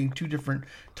generating two different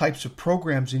types of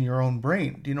programs in your own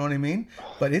brain. Do you know what I mean?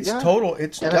 But it's total.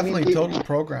 It's definitely total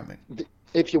programming.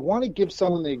 If you want to give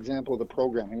someone the example of the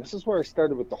programming, this is where I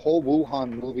started with the whole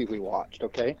Wuhan movie we watched.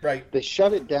 Okay, right? They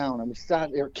shut it down, and we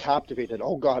sat there captivated.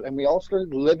 Oh God! And we all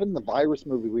started living the virus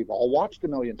movie we've all watched a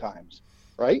million times.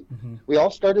 Right? Mm-hmm. We all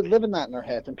started living that in our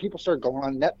heads, and people started going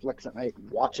on Netflix at night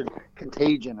watching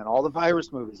Contagion and all the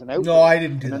virus movies. And no, I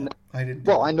didn't do that. I didn't.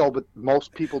 Well, I know, but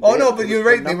most people. Oh no, but you're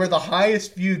right. They were the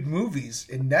highest viewed movies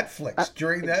in Netflix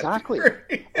during that. Exactly.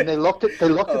 And they looked at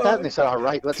that and they said, "All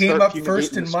right, let's." Came up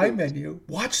first in my menu.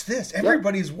 Watch this.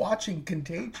 Everybody's watching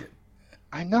Contagion.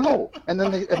 I know, and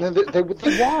then they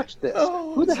watched this.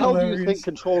 Who the hell do you think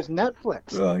controls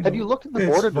Netflix? Have you looked at the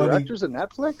board of directors of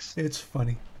Netflix? It's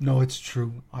funny. No, it's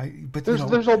true. But there's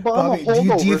Obama Bobby,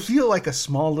 holdovers. Do you feel like a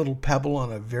small little pebble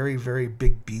on a very, very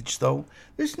big beach, though?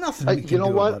 There's nothing we can do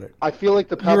about it. I feel like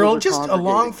the pebbles You're just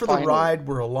along for the ride.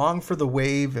 We're along for the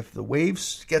wave. If the wave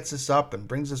gets us up and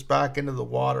brings us back into the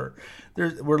water,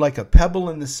 we're like a pebble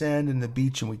in the sand in the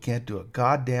beach, and we can't do a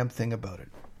goddamn thing about it.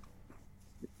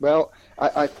 Well,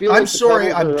 I feel. I'm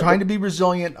sorry. I'm trying to be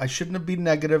resilient. I shouldn't have been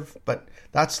negative, but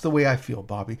that's the way I feel,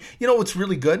 Bobby. You know what's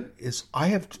really good is I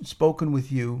have spoken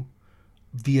with you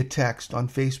via text on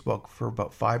Facebook for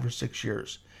about 5 or 6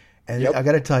 years, and I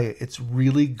got to tell you, it's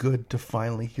really good to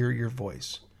finally hear your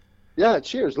voice. Yeah,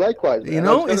 cheers. Likewise. Man. You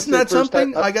know, isn't that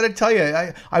something? I got to tell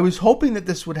you, I was hoping that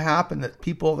this would happen. That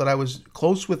people that I was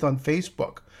close with on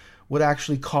Facebook would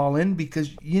actually call in,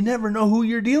 because you never know who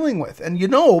you're dealing with. And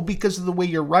because of the way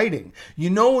you're writing,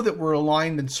 that we're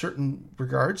aligned in certain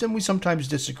regards, and we sometimes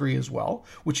disagree as well,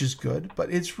 which is good.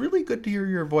 But it's really good to hear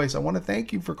your voice. I want to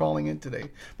thank you for calling in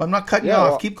today. But I'm not cutting you off.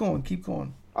 Well, keep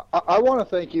going. I want to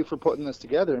thank you for putting this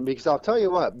together, and because I'll tell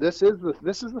you what, this is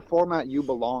the format you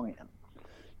belong in.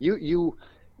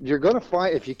 You're going to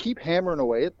find, if you keep hammering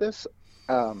away at this,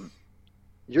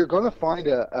 you're going to find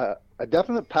a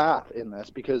definite path in this,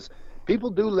 because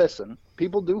people do listen,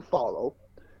 people do follow.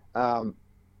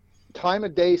 Time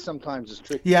of day sometimes is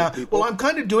tricky. Yeah, well, I'm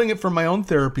kind of doing it for my own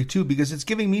therapy too, because it's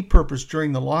giving me purpose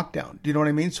during the lockdown. Do you know what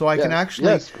I mean? So I can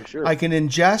actually, for sure. I can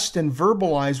ingest and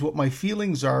verbalize what my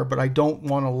feelings are, but I don't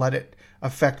want to let it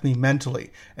affect me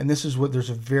mentally. And this is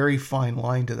there's a very fine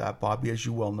line to that, Bobby, as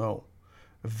you well know.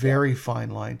 A very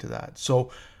fine line to that. So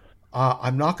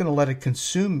I'm not going to let it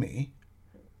consume me.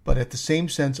 But at the same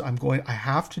sense, I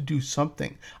have to do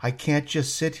something. I can't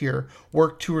just sit here,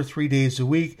 work 2 or 3 days a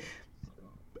week,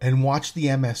 and watch the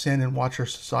MSN and watch our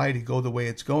society go the way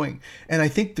it's going. And I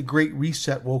think the Great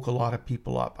Reset woke a lot of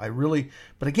people up.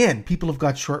 But again, people have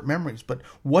got short memories. But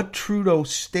what Trudeau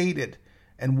stated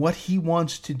and what he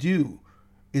wants to do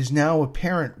is now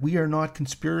apparent. We are not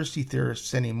conspiracy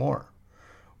theorists anymore.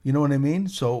 You know what I mean?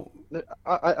 So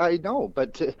I know,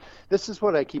 but this is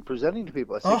what I keep presenting to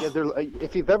people. I say,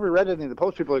 if you've ever read any of the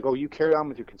posts, people are like, "Oh, you carry on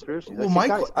with your conspiracy." Well,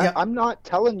 I'm not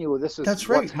telling you this is. That's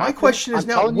right. My question is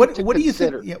now, what do you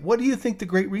think? Yeah, what do you think the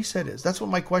Great Reset is? That's what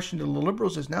my question to the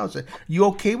Liberals is now. Is that, you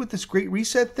okay with this Great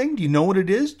Reset thing? Do you know what it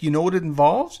is? Do you know what it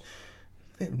involves?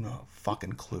 They have no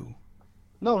fucking clue.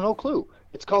 No clue.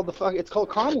 It's called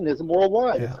communism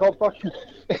worldwide. Yeah. It's called fucking.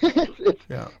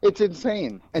 It's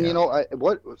insane. And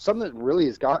something that really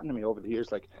has gotten to me over the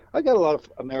years. Like, I got a lot of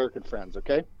American friends.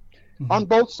 Okay, on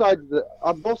both sides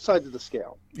of the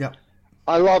scale. Yeah,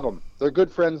 I love them. They're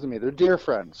good friends to me. They're dear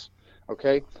friends.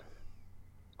 Okay,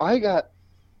 I got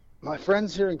my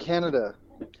friends here in Canada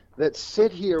that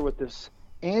sit here with this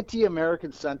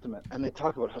anti-American sentiment, and they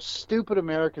talk about how stupid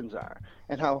Americans are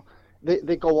and how.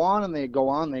 They go on and they go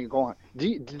on and they go on.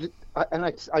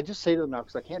 I just say to them now,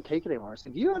 because I can't take it anymore. I say,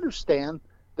 do you understand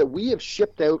that we have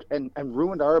shipped out and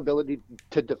ruined our ability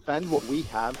to defend what we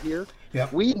have here? Yeah.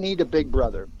 We need a big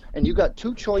brother. And you got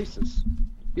two choices.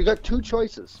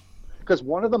 Because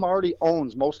one of them already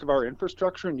owns most of our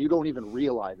infrastructure, and you don't even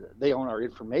realize it. They own our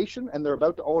information, and they're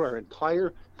about to own our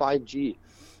entire 5G.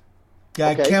 Yeah,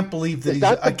 okay? I can't believe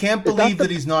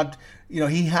that he's not.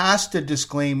 He has to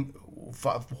disclaim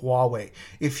Huawei.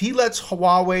 If he lets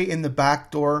Huawei in the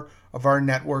back door of our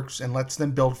networks and lets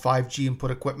them build 5G and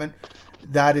put equipment,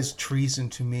 that is treason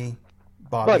to me,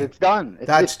 Bobby. But it's done.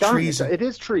 That's treason. It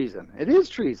is treason.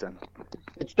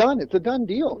 It's done. It's a done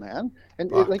deal, man.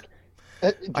 And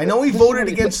I know he voted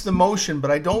against the motion,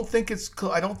 but I don't think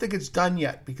it's done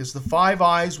yet, because the Five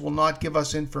Eyes will not give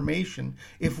us information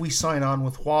if we sign on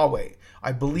with Huawei.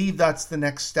 I believe that's the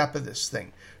next step of this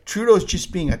thing. Trudeau's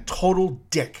just being a total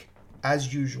dick,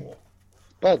 as usual.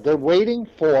 But they're waiting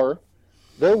to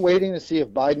see if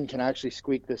Biden can actually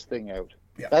squeak this thing out.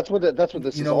 Yeah. That's what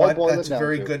this is all boiling down to. That's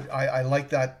very good. I like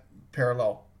that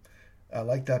parallel.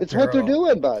 It's what they're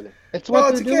doing, bud. It's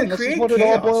what they're doing. This is what it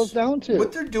all boils down to.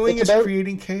 What they're doing is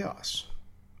creating chaos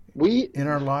in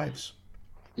our lives.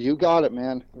 You got it,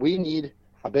 man. We need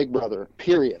a big brother,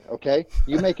 period. Okay?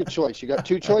 You make a choice. You got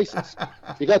two choices.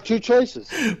 What are the two choices?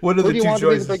 Who do you want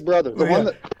to be the big brother?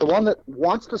 The one that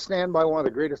wants to stand by one of the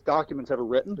greatest documents ever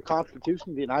written, the Constitution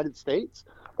of the United States,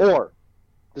 or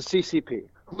the CCP?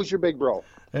 Who's your big bro?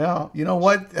 Yeah. You know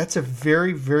what? That's a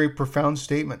very, very profound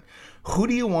statement. Who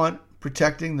do you want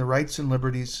protecting the rights and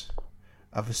liberties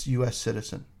of a U.S.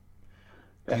 citizen?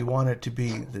 Do you want it to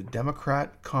be the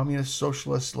Democrat, communist,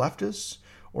 socialist, leftists?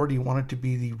 Or do you want it to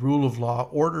be the rule of law,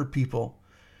 order people?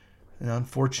 And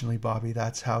unfortunately, Bobby,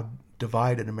 that's how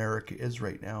divided America is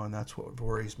right now. And that's what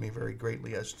worries me very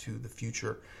greatly as to the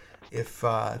future if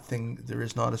there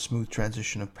is not a smooth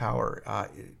transition of power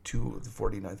to the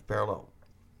 49th parallel.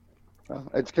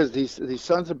 It's because these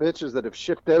sons of bitches that have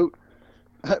shipped out,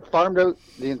 farmed out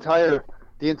the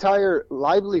entire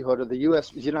livelihood of the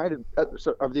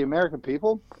of the American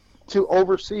people to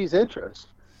overseas interests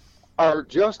are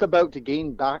just about to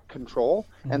gain back control,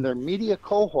 and their media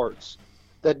cohorts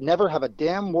that never have a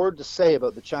damn word to say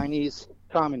about the Chinese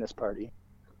Communist Party,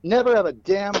 never have a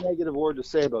damn negative word to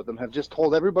say about them, have just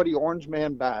told everybody Orange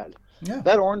Man bad. Yeah.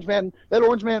 That Orange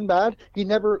Man bad, he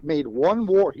never made one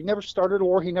war. He never started a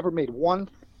war. He never made one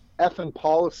effing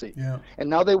policy. Yeah. And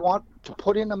now they want to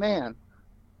put in a man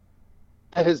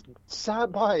that has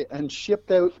sat by and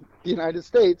shipped out the United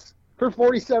States for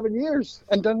 47 years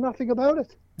and done nothing about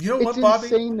it. You know it's what, Bobby?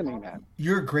 It's insane to me, man.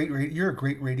 You're a great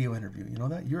radio interview. You know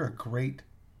that? You're a great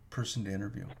person to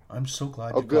interview. I'm so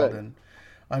glad you called in.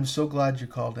 I'm so glad you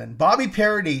called in. Bobby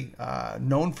Parody,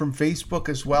 known from Facebook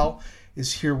as well,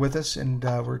 is here with us, and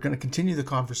we're going to continue the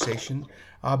conversation.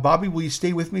 Bobby, will you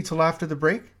stay with me till after the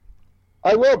break?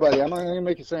 I will, buddy. I'm going to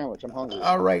make a sandwich. I'm hungry.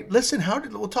 All right. Listen,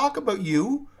 we'll talk about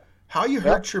you, how you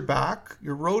hurt your back,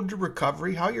 your road to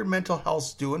recovery, how your mental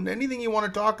health's doing, anything you want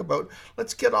to talk about.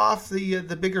 Let's get off the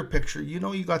bigger picture. You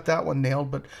know you got that one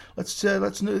nailed, but let's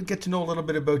get to know a little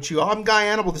bit about you. I'm Guy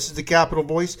Annable. This is the Capital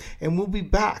Voice, and we'll be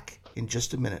back in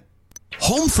just a minute.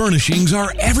 Home furnishings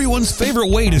are everyone's favorite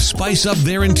way to spice up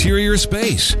their interior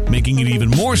space. Making it even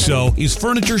more so is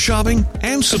furniture shopping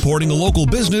and supporting a local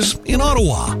business in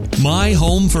Ottawa. My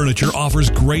Home Furniture offers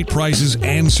great prices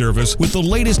and service with the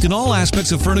latest in all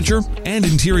aspects of furniture and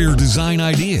interior design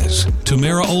ideas.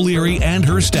 Tamara O'Leary and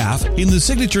her staff in the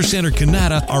Signature Center,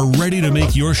 Canada, are ready to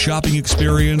make your shopping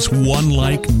experience one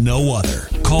like no other.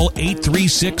 Call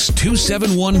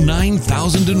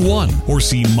 836-271-9001 or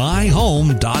see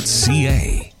myhome.ca.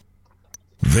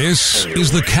 This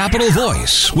is the Capital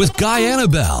Voice with Guy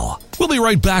Annable. We'll be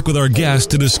right back with our guests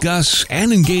to discuss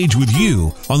and engage with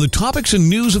you on the topics and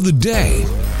news of the day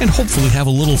and hopefully have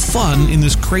a little fun in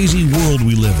this crazy world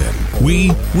we live in.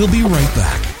 We will be right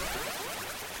back.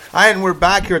 Hi, and we're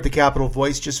back here at the Capital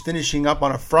Voice, just finishing up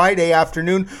on a Friday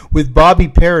afternoon with Bobby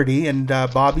Parody, and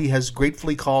Bobby has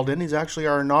gratefully called in. He's actually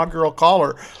our inaugural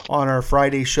caller on our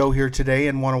Friday show here today,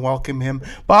 and want to welcome him.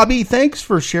 Bobby, thanks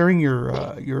for sharing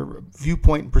your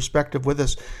viewpoint and perspective with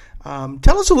us.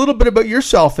 Tell us a little bit about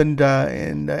yourself and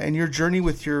your journey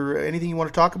with anything you want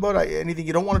to talk about. Anything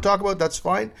you don't want to talk about, that's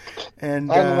fine.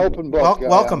 And I'm an open book.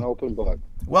 Welcome. I'm an open book.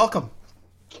 Welcome.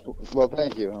 Well,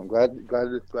 thank you. I'm glad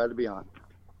to be on.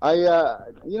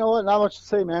 You know what? Not much to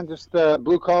say, man. Just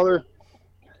blue collar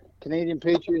Canadian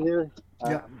patriot here.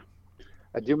 I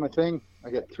do my thing. I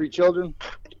got 3 children.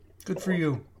 Good for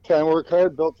you. Try and work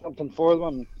hard, built something for them.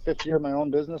 I'm 5th year of my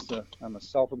own business. I'm a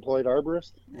self-employed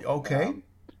arborist. Okay.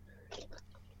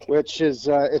 Which is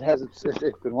it's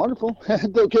been wonderful.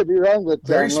 Don't get me wrong, but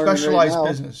very specialized right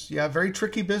business. Yeah, very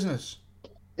tricky business.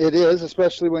 It is,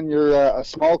 especially when you're a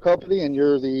small company and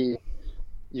you're the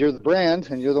brand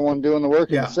and you're the one doing the work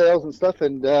and the sales and stuff,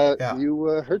 and you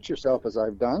hurt yourself, as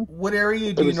I've done. What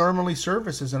area do you normally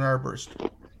service as an arborist?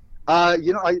 I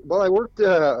worked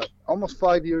almost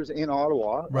 5 years in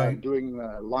Ottawa, doing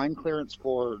line clearance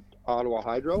for Ottawa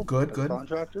Hydro. Good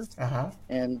contractor. Uh-huh.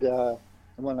 And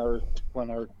when our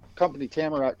company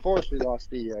Tamarack Forestry lost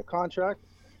the contract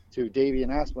to Davy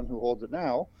and Aspen, who holds it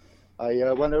now,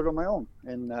 I went out on my own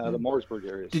in the Mooresburg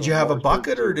area. Did you have a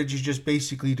bucket, or did you just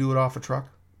basically do it off a truck?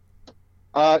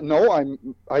 No,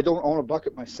 I don't own a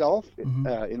bucket myself.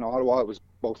 In Ottawa, it was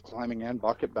both climbing and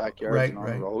bucket backyards and on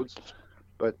the roads.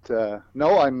 But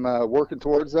no, I'm working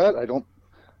towards that. I don't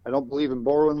believe in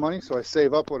borrowing money, so I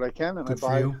save up what I can and I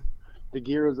buy the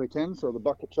gear as I can. So the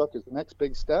bucket truck is the next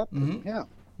big step. Mm-hmm. Yeah.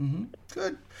 Mm-hmm.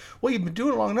 Good. Well, you've been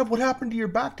doing it long enough. What happened to your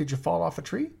back? Did you fall off a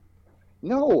tree?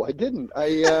 No, I didn't.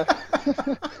 My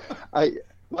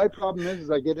problem is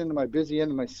I get into my busy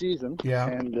end of my season. Yeah.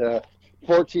 And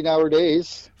 14-hour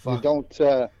days. Fuck.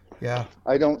 I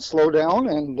don't slow down,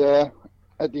 and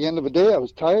at the end of the day, I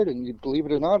was tired, and you believe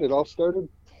it or not, it all started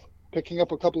picking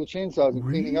up a couple of chainsaws and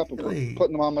cleaning up and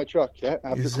putting them on my truck. Yeah,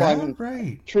 after climbing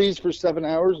trees for 7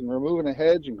 hours and removing a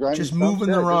hedge and grinding. Just moving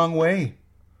the wrong way,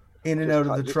 in and out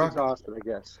of the truck. Exhausted, I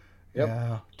guess. Yep.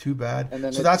 Yeah, too bad.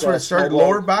 And so that's where it started.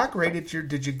 Lower back, right?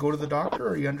 Did you go to the doctor, or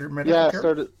are you under medical care? Yeah, I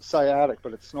started sciatic,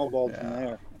 but it snowballed from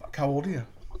there. How old are you?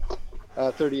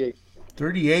 38.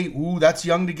 38. Ooh, that's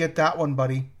young to get that one,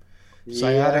 buddy.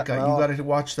 Sciatica. You got to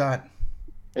watch that.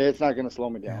 It's not going to slow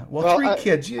me down. Yeah. Well, 3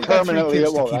 kids. You got 3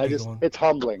 kids to keep you going. It's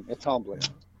humbling. It's humbling. Yeah.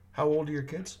 How old are your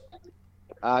kids?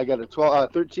 I got a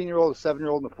 13-year-old, a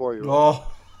 7-year-old, and a 4-year-old.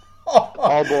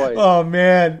 Oh boy! Oh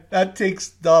man, that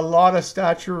takes a lot of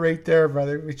stature right there,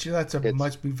 brother. Which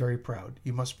must be very proud.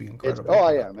 You must be incredible.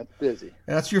 I am. It's busy.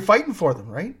 And that's you're fighting for them,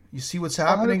 right? You see what's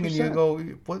happening, 100%. And you go,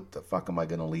 "What the fuck am I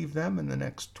going to leave them in the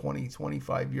next 20,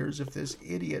 25 years if this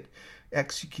idiot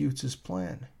executes his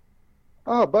plan?"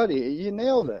 Oh, buddy, you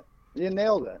nailed it. Yeah, I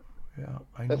know.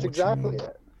 That's exactly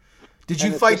it. Did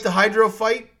you fight the hydro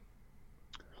fight?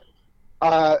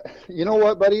 You know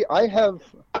what, buddy? I have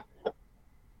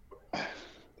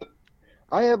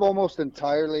almost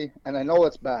entirely, and I know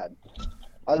it's bad.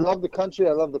 I love the country.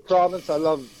 I love the province. I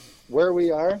love where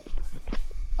we are.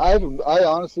 I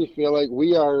honestly feel like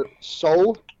we are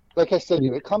so, like I said,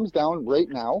 it comes down right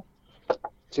now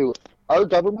to our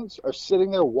governments are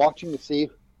sitting there watching to see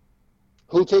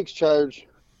who takes charge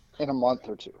in a month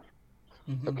or two.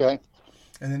 Mm-hmm. Okay?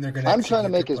 And then they're going to I'm trying to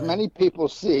make as many people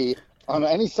see on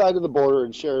any side of the border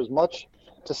and share as much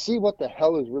to see what the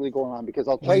hell is really going on. Because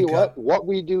I'll tell you what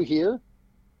we do here,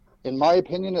 in my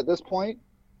opinion at this point,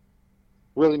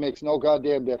 really makes no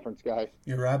goddamn difference, guy.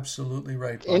 You're absolutely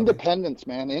right, Bobby. Independence,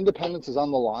 man. Independence is on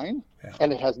the line,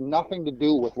 and it has nothing to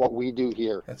do with what we do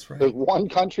here. That's right. There's one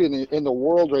country in the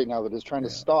world right now that is trying to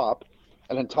stop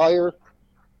an entire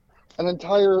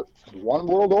one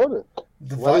world order.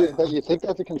 Whether you think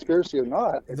that's a conspiracy or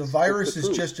not, the virus is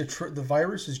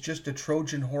just a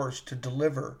Trojan horse to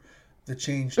deliver the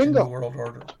change to the world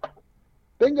order.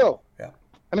 Bingo. Yeah.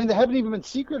 I mean, they haven't even been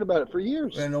secret about it for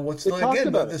years. I know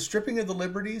the stripping of the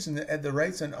liberties and the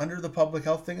rights and under the public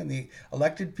health thing, and the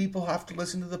elected people have to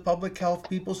listen to the public health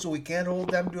people, so we can't hold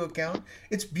them to account.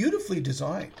 It's beautifully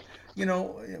designed. You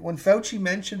know, when Fauci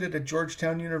mentioned it at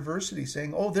Georgetown University,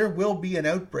 saying, "Oh, there will be an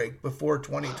outbreak before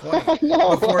 2020."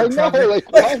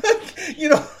 You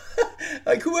know,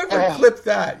 like whoever clipped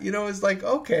that, you know, is like,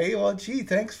 okay, well, gee,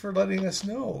 thanks for letting us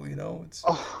know. You know, it's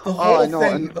the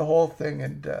whole thing,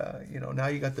 and you know, now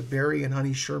you got the Barry and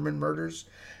Honey Sherman murders,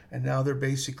 and now they're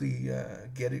basically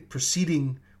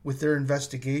proceeding with their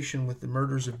investigation with the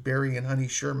murders of Barry and Honey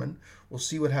Sherman. We'll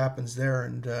see what happens there,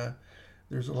 and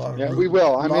there's a lot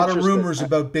of rumors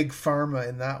about big pharma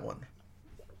in that one.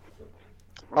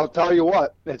 I'll tell you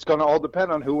what, it's going to all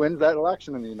depend on who wins that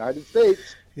election in the United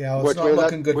States. Yeah, well, it's not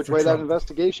looking good for Trump. Which way that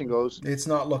investigation goes. It's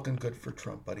not looking good for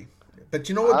Trump, buddy. But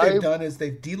you know what they've done is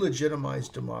they've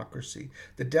delegitimized democracy.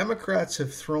 The Democrats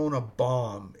have thrown a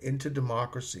bomb into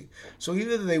democracy. So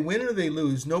either they win or they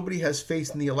lose. Nobody has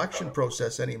faith in the election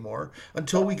process anymore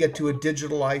until we get to a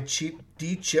digital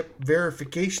D-chip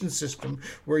verification system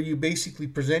where you basically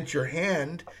present your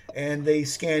hand and they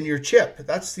scan your chip.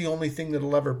 That's the only thing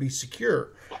that'll ever be secure.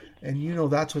 And you know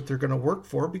that's what they're going to work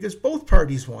for because both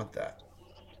parties want that.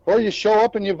 Or you show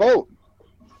up and you vote.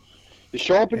 You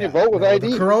show up and you vote with ID.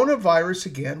 The coronavirus,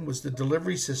 again, was the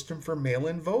delivery system for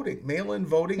mail-in voting. Mail-in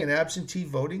voting and absentee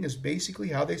voting is basically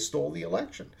how they stole the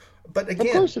election. But again,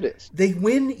 of course it is. They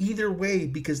win either way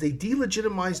because they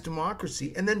delegitimize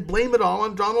democracy and then blame it all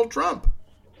on Donald Trump.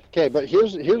 Okay, but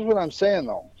here's what I'm saying,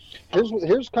 though.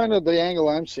 Here's kind of the angle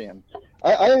I'm seeing.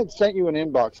 I had sent you an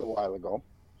inbox a while ago,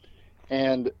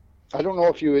 and I don't know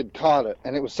if you had caught it,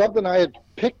 and it was something I had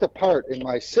picked apart in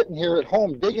my sitting here at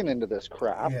home digging into this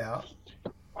crap. Yeah.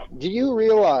 Do you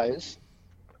realize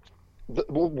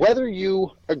whether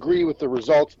you agree with the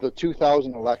results of the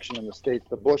 2000 election in the States,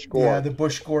 the Bush-Gore? Yeah, the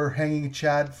Bush-Gore hanging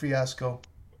Chad fiasco.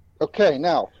 Okay,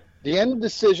 now, the end of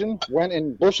decision went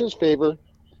in Bush's favor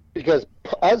because,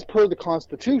 as per the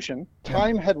Constitution,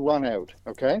 time had run out,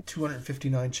 okay?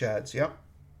 259 Chads, yep.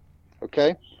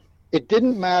 Okay? It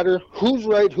didn't matter who's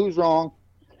right, who's wrong.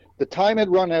 The time had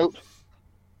run out.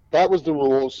 That was the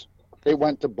rules. It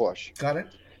went to Bush. Got it?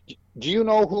 Do you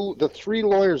know who the three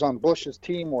lawyers on Bush's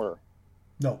team were?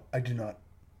 No, I do not.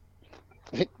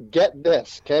 Get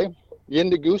this, okay? You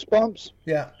into Goosebumps?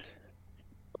 Yeah.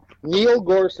 Neil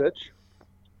Gorsuch,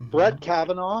 Brett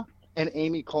Kavanaugh, and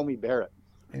Amy Coney Barrett.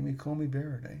 Amy Coney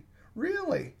Barrett, eh?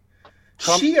 Really?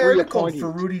 Trump's she articled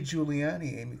for Rudy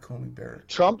Giuliani, Amy Coney Barrett.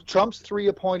 Trump's three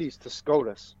appointees to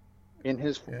SCOTUS in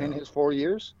his 4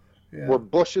 years were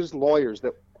Bush's lawyers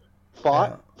that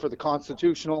fought for the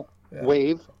constitutional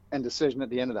waive and decision at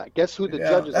the end of that. Guess who the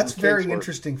judges? That's on the very case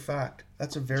interesting fact.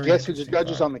 That's a very guess who the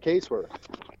judges fact. On the case were?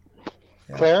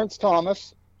 Yeah. Clarence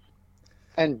Thomas,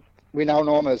 and we now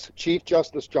know him as Chief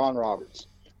Justice John Roberts.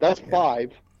 That's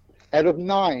 5 out of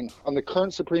 9 on the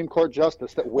current Supreme Court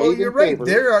justice that weighed in favor.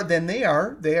 They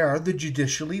are the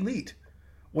judicial elite.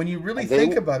 When you really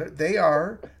think about it, they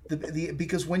are the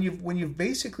because when you've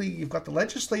got the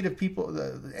legislative people,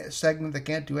 the segment that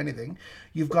can't do anything,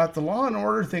 you've got the law and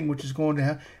order thing, which is going to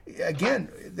have again.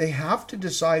 They have to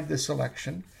decide this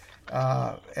election,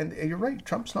 and you're right.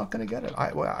 Trump's not going to get it.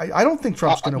 I don't think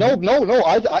Trump's going to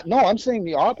win. No. I'm saying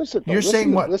the opposite. Though. You're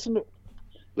saying what? Listen to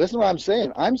what I'm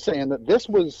saying. I'm saying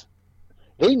that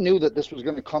they knew that this was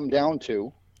going to come down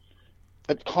to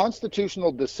a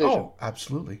constitutional decision. Oh,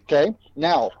 absolutely. Okay.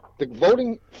 Now, the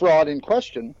voting fraud in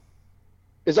question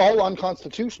is all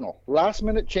unconstitutional. Last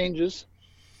minute changes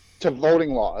to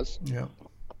voting laws. Yeah.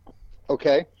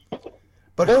 Okay.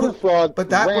 But voter fraud. But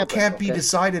that can't be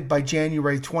decided by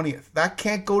January 20th. That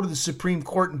can't go to the Supreme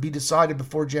Court and be decided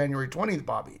before January 20th,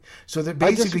 Bobby. So that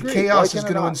basically chaos is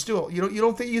going to ensue. You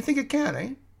don't think it can, eh?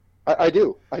 I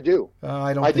do. I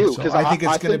don't think so. I think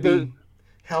it's going to be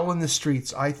hell in the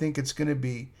streets. I think it's going to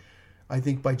be. I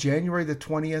think by January the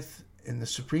 20th, and the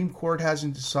Supreme Court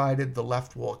hasn't decided, the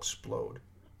left will explode.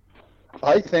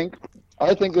 I think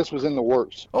I think this was in the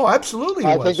works. Oh, absolutely.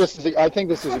 I think this is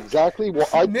exactly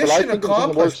what mission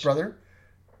accomplished, brother.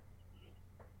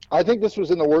 I think this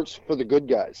was in the works for the good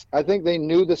guys. I think they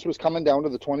knew this was coming down to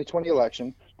the 2020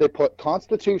 election. They put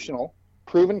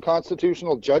proven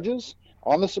constitutional judges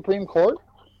on the Supreme Court,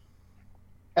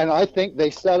 and I think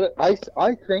they said it. I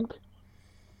think,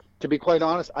 to be quite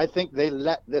honest, I think they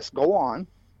let this go on.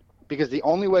 Because the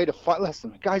only way to fight,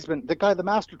 listen, the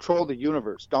master troll of the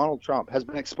universe, Donald Trump, has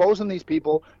been exposing these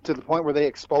people to the point where they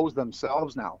expose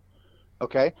themselves now.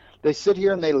 Okay? They sit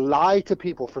here and they lie to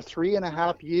people for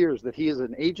 3.5 years that he is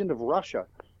an agent of Russia.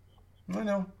 I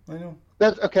know.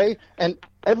 That's okay. And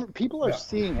people are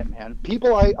seeing it, man.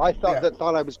 People I thought that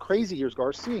thought I was crazy years ago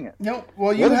are seeing it. No,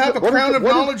 well, you have a crown of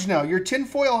knowledge now. Your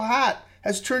tinfoil hat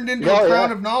has turned into a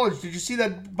crown of knowledge. Did you see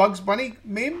that Bugs Bunny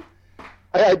meme?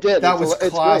 I did. That was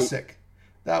classic. Great.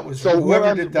 That was so. What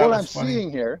I'm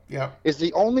seeing here is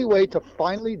the only way to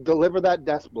finally deliver that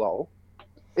death blow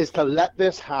is to let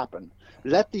this happen.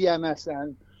 Let the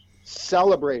MSN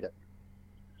celebrate it.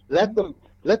 Let them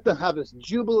have this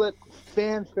jubilant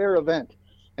fanfare event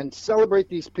and celebrate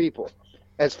these people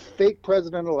as fake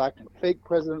president-elect and fake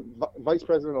vice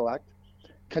president-elect.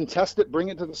 Contest it, bring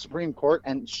it to the Supreme Court,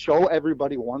 and show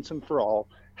everybody once and for all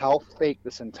how fake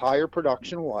this entire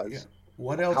production was. Yeah.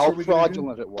 What else how are we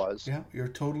fraudulent it was. Yeah, you're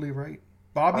totally right.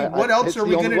 Bobby, what else are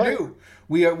we going to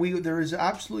do? There is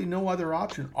absolutely no other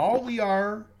option. All we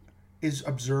are is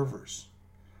observers.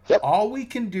 Yep. All we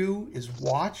can do is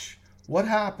watch what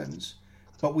happens,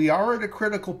 but we are at a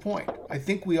critical point. I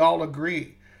think we all can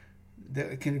agree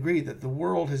that the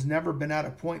world has never been at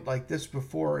a point like this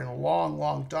before in a long,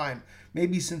 long time,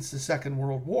 maybe since the Second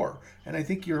World War. And I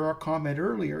think your comment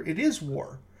earlier, it is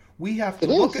war. We have to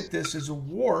look at this as a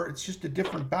war. It's just a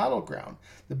different battleground.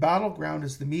 The battleground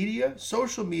is the media,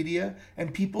 social media,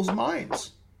 and people's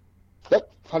minds.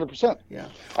 Yep, 100%. Yeah.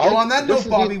 Well, on that note,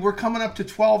 Bobby, we're coming up to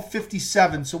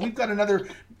 12:57, so we've got another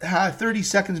 30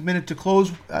 seconds, minute to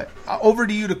close. Over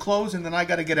to you to close, and then I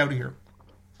got to get out of here.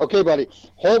 Okay, buddy.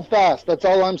 Hold fast. That's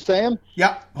all I'm saying.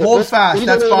 Yeah, hold fast.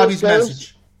 That's Bobby's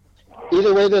message.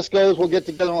 Either way this goes, we'll get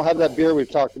together and we'll have that beer we've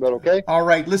talked about, okay? All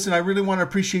right. Listen, I really want to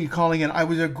appreciate you calling in. It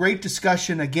was a great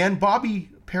discussion. Again, Bobby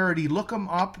Paradis, look him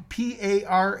up, Paradis,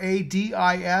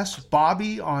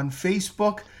 Bobby on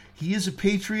Facebook. He is a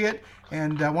patriot.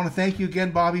 And I want to thank you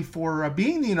again, Bobby, for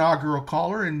being the inaugural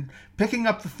caller and picking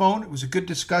up the phone. It was a good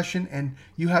discussion, and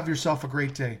you have yourself a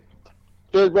great day.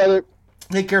 Good, brother.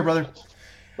 Take care, brother.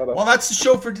 Bye-bye. Well, that's the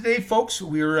show for today, folks.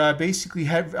 We're basically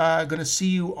going to see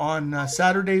you on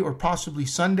Saturday or possibly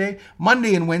Sunday.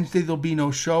 Monday and Wednesday, there'll be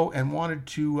no show. And wanted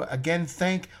to, again,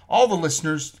 thank all the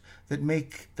listeners that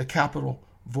make the Capital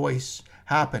Voice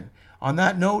happen. On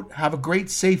that note, have a great,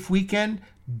 safe weekend.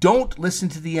 Don't listen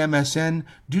to the MSN.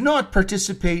 Do not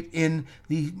participate in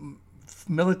the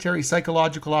military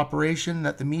psychological operation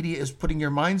that the media is putting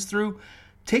your minds through.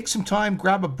 Take some time,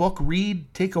 grab a book,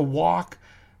 read, take a walk.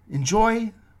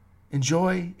 Enjoy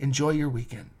your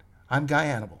weekend. I'm Guy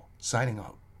Annable, signing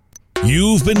out.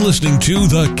 You've been listening to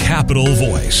The Capital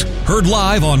Voice, heard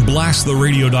live on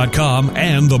blasttheradio.com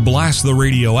and the Blast the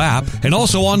Radio app, and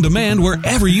also on demand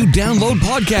wherever you download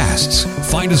podcasts.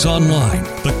 Find us online,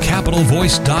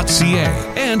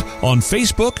 thecapitalvoice.ca, and on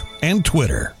Facebook and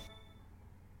Twitter.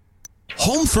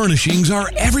 Home furnishings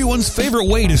are everyone's favorite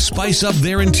way to spice up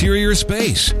their interior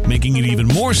space. Making it even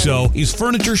more so is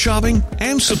furniture shopping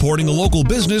and supporting a local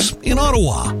business in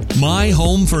Ottawa. My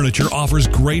Home Furniture offers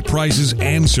great prices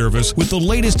and service with the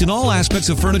latest in all aspects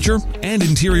of furniture and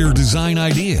interior design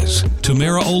ideas.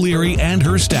 Tamara O'Leary and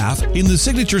her staff in the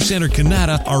Signature Center,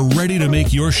 Canada, are ready to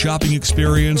make your shopping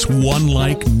experience one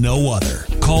like no other.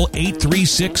 Call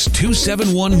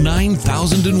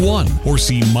 836-271-9001 or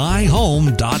see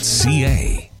myhome.ca.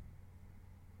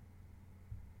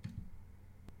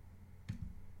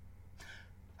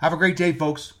 Have a great day,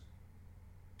 folks.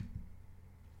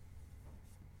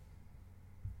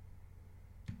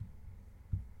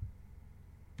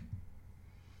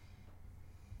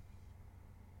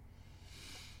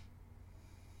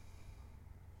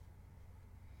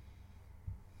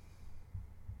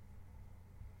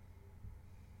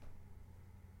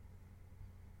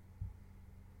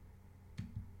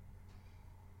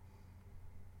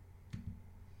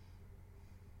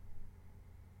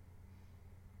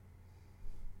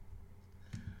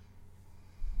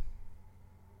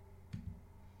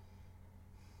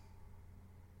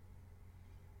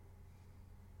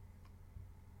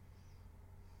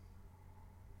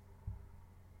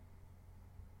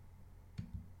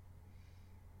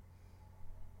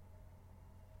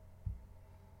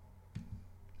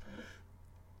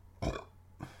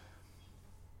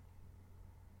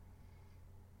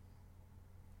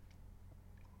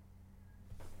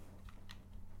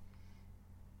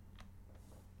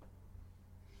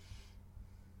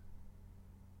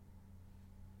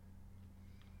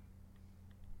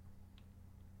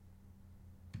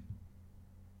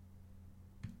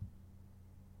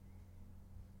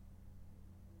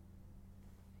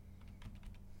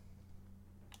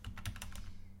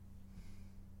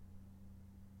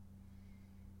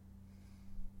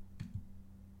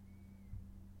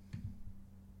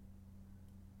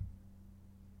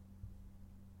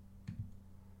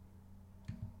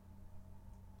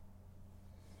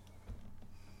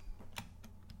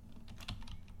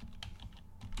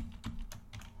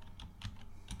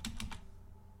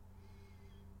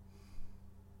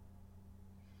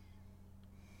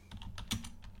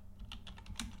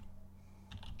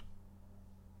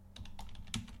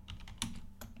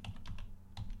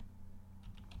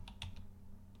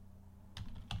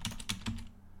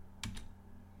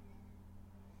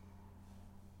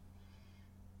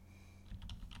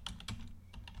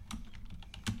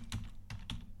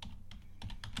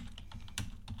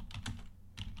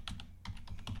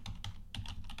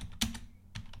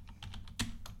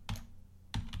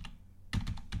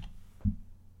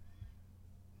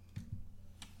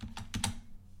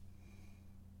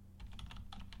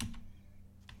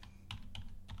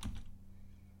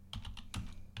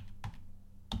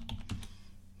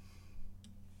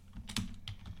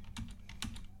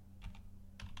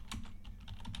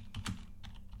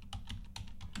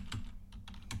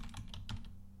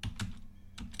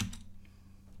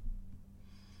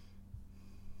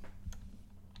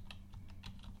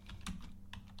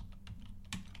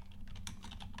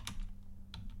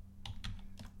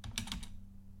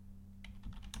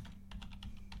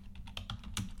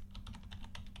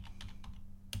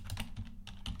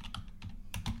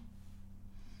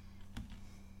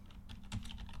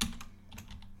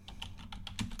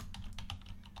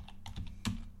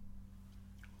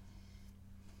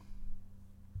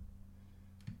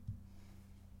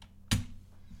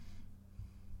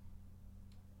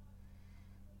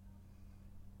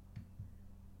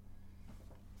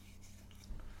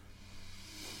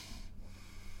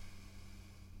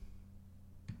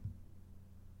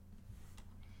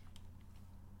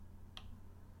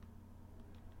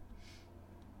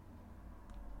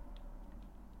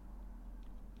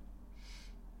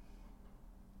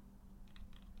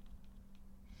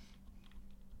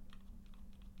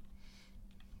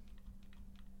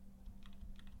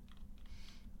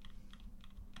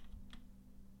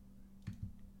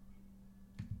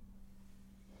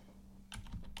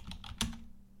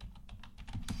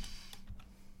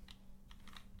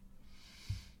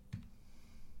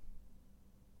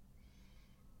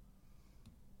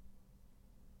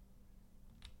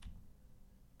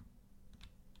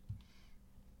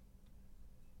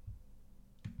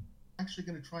 actually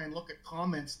going to try and look at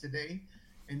comments today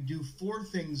and do 4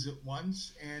 things at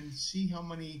once and see how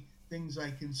many things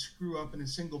I can screw up in a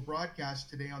single broadcast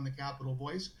today on the Capital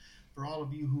Voice. For all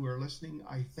of you who are listening,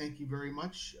 I thank you very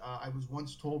much. I was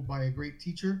once told by a great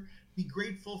teacher, be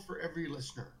grateful for every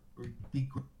listener. Be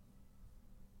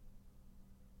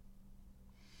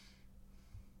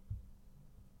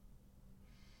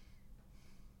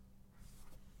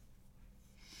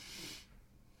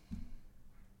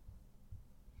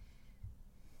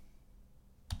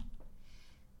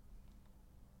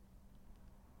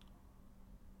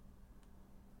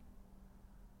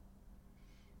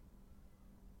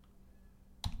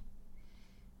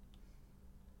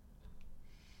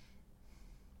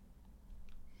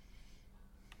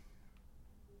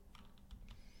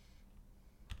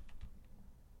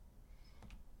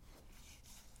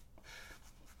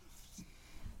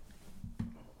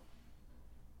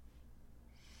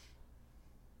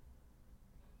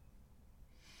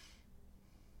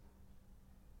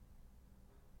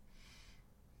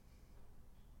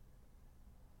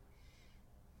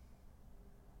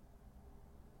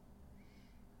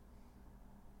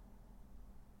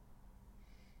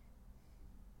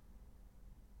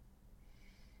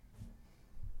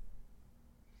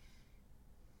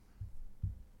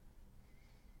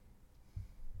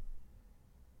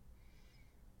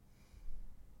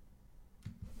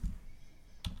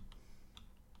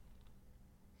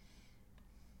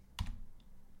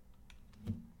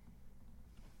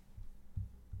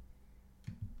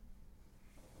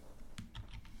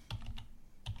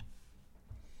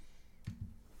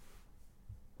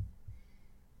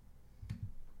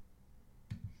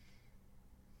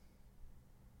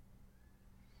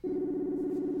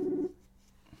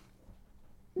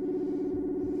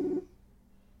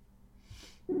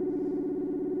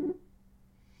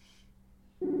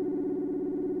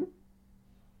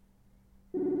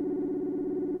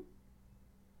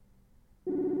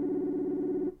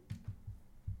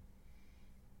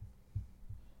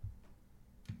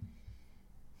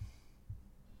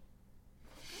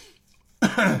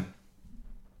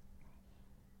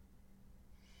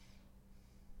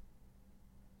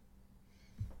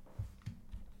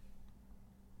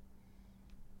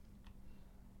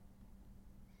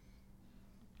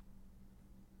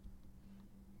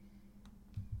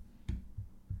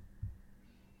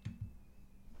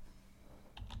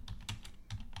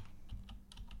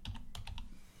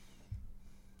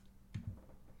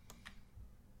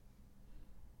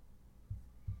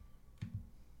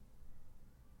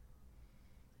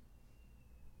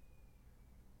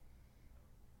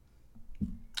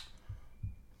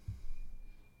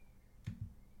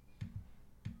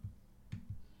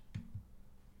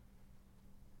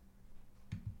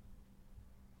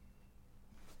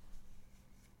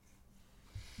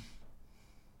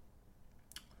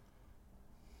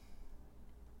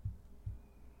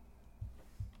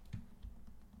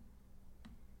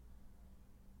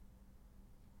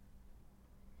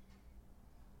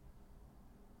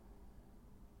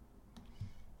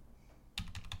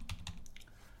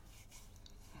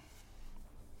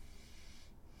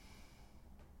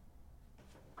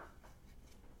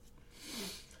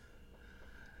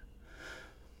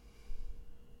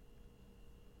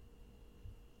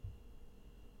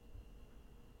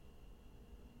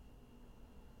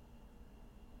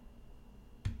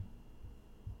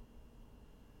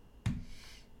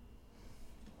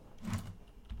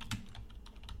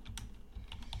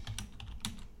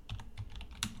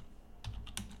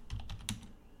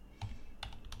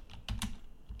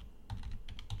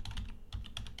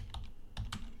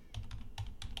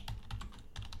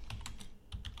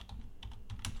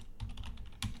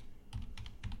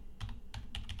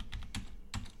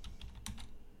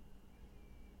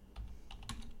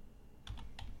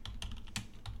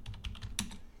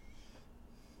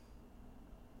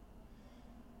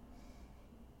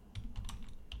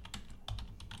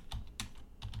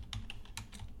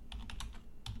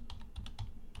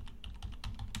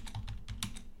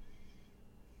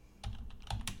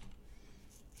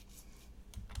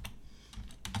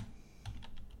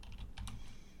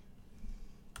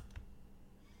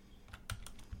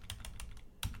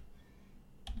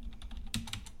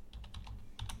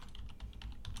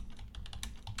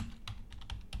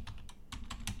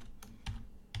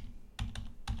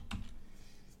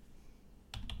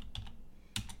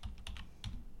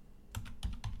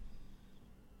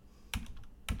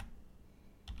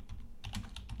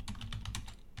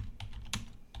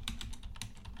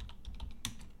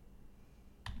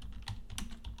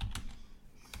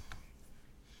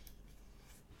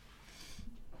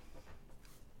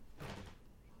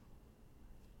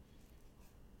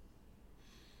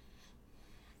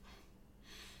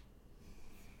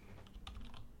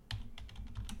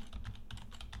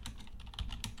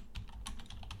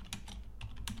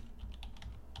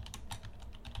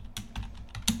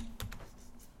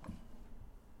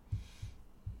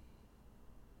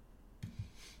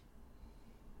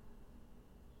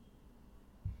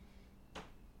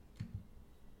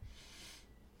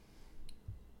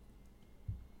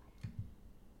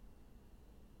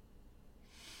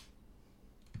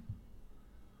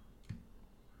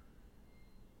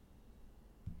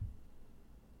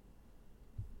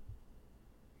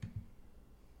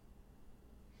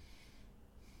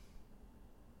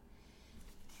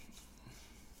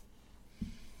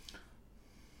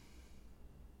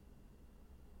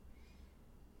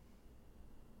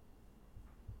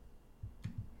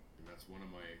that's one of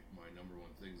my number one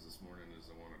things this morning is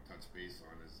I want to touch base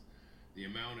on is the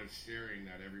amount of sharing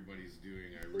that everybody's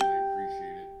doing. I really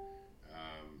appreciate it.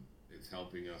 It's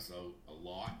helping us out a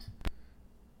lot.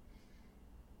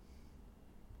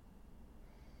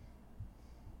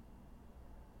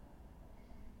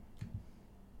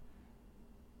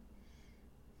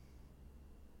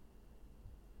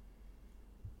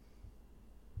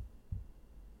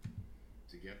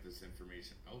 To get this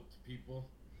information out to people.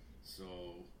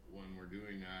 So when we're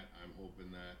doing that, I'm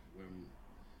hoping that when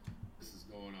this is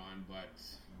going on, but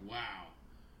wow,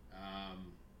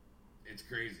 it's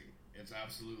crazy. It's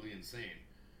absolutely insane.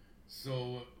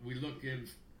 So we look in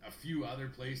a few other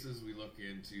places. We look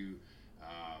into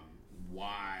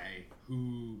why,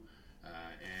 who,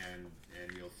 and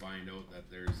you'll find out that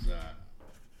there's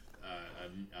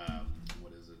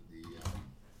what is it?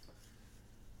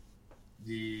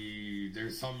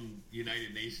 There's some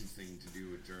United Nations thing to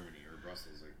do with Germany or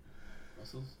Brussels. Like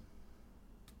Brussels?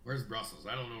 Where's Brussels?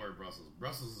 I don't know where Brussels.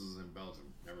 Brussels is in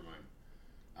Belgium. Never mind.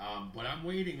 But I'm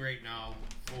waiting right now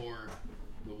for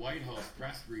the White House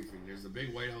press briefing. There's a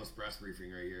big White House press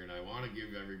briefing right here, and I want to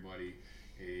give everybody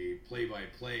a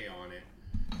play-by-play on it,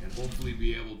 and hopefully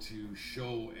be able to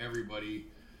show everybody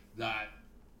that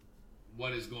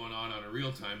what is going on a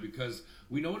real time, because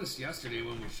we noticed yesterday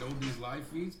when we showed these live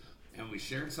feeds and we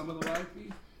shared some of the live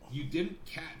feeds, you didn't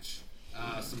catch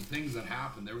some things that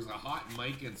happened. There was a hot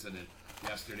mic incident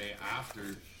yesterday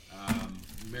after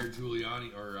Mayor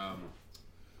Giuliani, or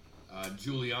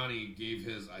Giuliani gave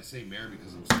his, I say mayor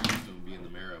because I'm supposed to be in the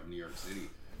mayor of New York City,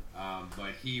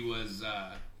 but he was,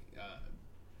 there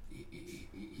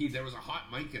was a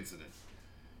hot mic incident,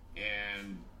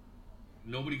 and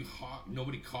nobody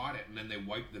caught it, and then they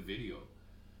wiped the video.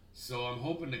 So I'm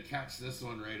hoping to catch this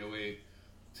one right away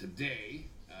today.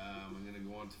 I'm going to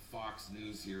go on to Fox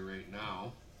News here right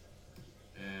now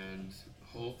and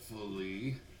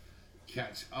hopefully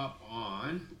catch up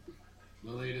on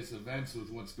the latest events with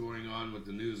what's going on with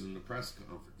the news and the press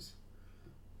conference.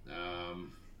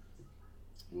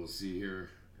 We'll see here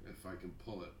if I can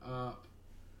pull it up.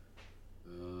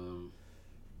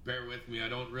 Bear with me, I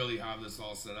don't really have this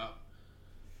all set up.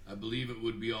 I believe it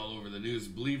would be all over the news.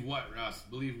 Believe what, Russ?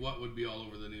 Believe what would be all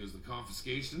over the news? The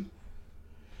confiscation?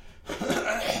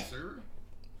 Sir?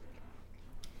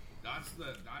 That's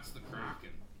the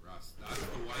Kraken, Russ. That's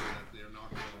the one that they're not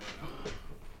going to let out.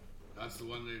 That's the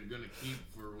one they're going to keep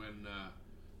for when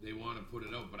they want to put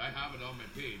it out. But I have it on my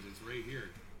page. It's right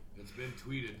here. It's been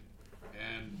tweeted.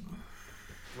 And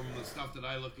from the stuff that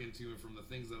I look into and from the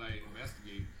things that I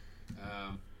investigate,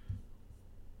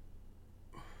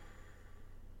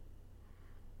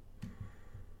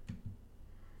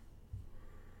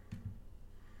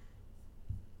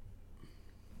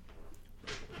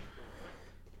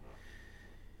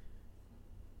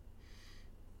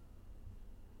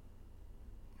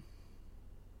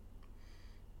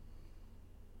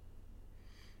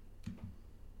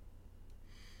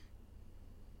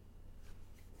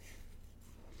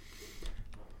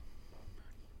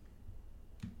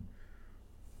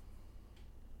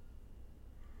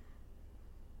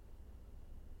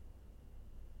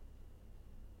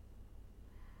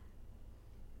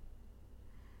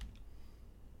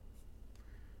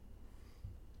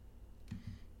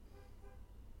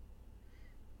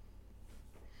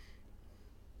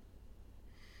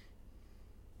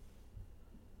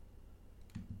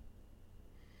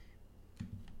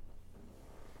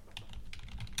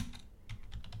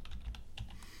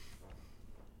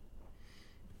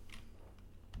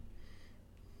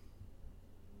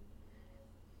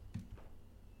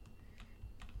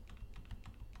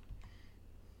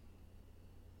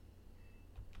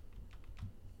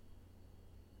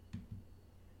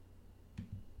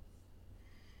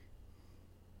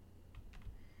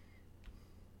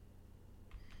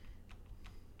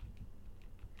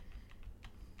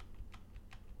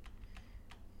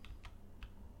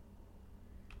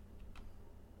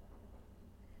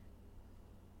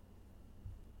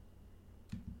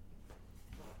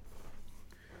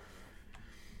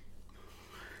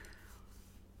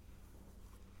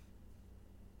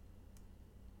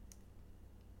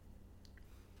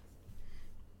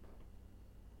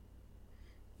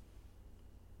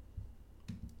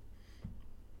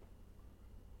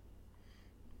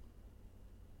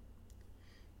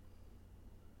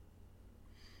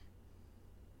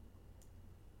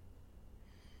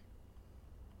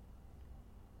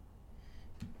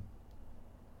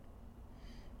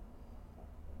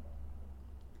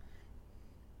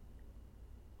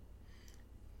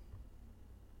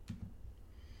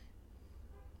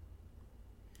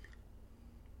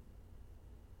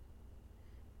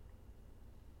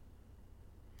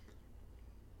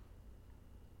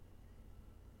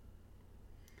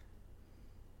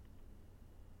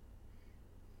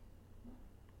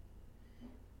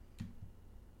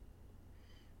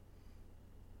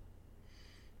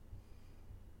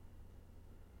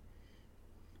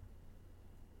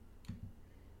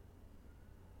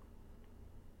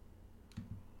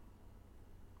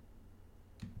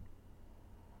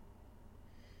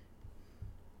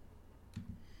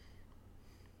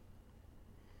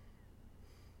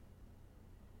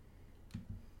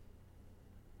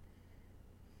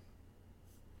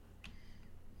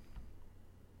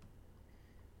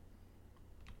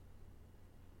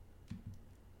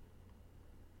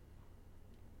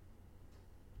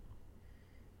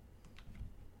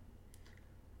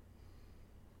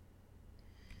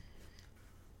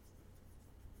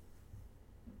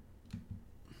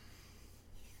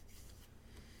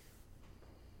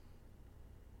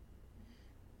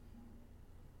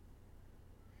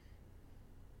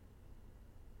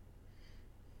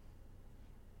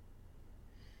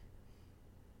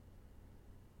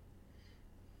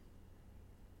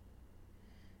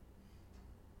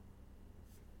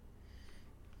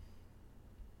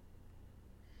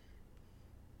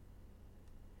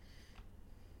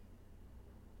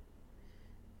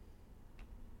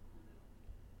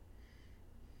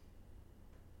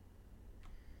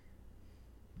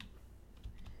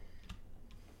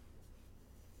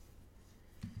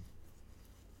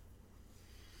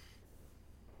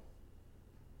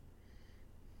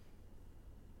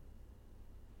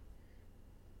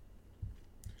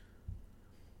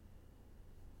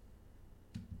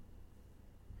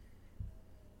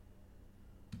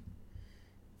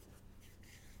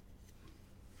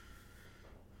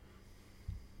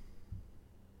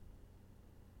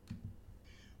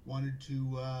 Wanted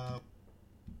to...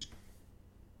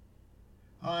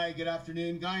 Hi, good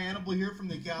afternoon. Guy Annable here from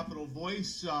the Capital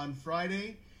Voice on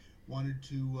Friday. Wanted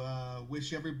to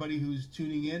wish everybody who's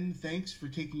tuning in, thanks for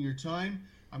taking your time.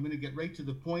 I'm going to get right to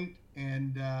the point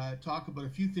and talk about a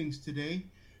few things today.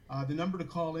 The number to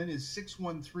call in is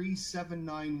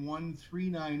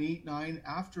 613-791-3989.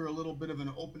 After a little bit of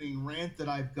an opening rant that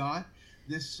I've got,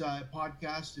 this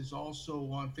podcast is also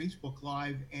on Facebook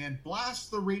Live and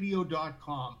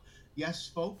blasttheradio.com. Yes,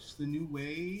 folks, the new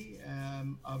way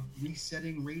of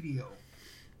resetting radio.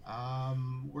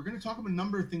 We're going to talk about a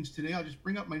number of things today. I'll just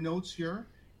bring up my notes here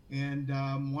and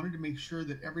wanted to make sure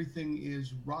that everything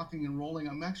is rocking and rolling.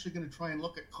 I'm actually going to try and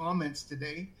look at comments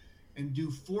today and do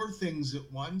 4 things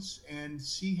at once and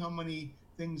see how many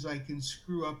things I can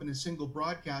screw up in a single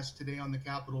broadcast today on the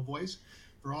Capital Voice.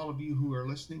 For all of you who are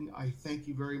listening, I thank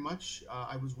you very much.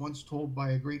 I was once told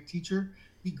by a great teacher,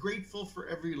 be grateful for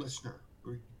every listener.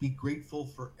 Be grateful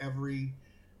for every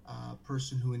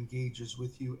person who engages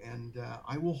with you. And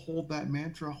I will hold that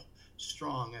mantra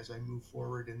strong as I move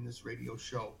forward in this radio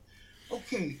show.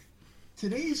 Okay,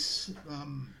 today's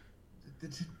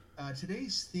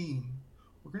theme,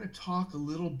 we're going to talk a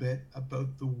little bit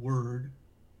about the word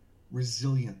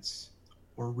resilience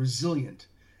or resilient.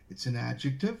 It's an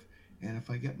adjective, and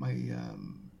if I get my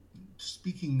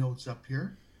speaking notes up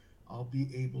here, I'll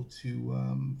be able to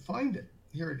find it.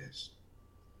 Here it is.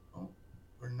 Oh,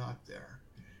 we're not there.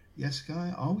 Yes,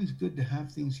 Guy, always good to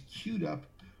have things queued up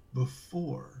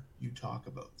before you talk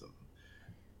about them.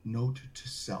 Note to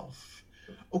self.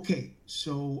 Okay,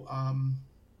 so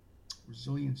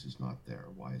resilience is not there.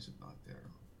 Why is it not there?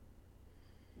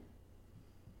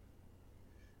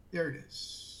 There it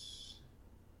is.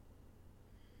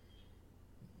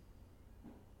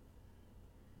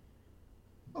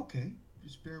 Okay,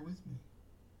 just bear with me.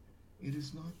 It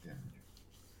is not there.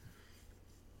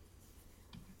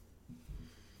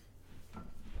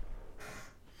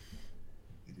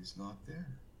 It is not there.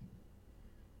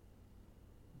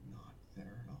 Not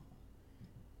there at all.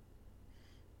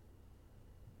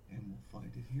 And we'll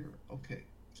find it here. Okay,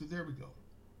 so there we go.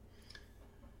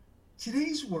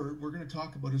 Today's word we're going to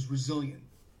talk about is resilient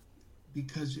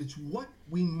because it's what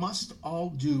we must all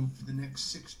do for the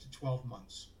next 6 to 12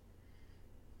 months.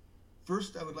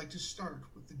 First, I would like to start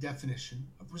with the definition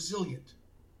of resilient.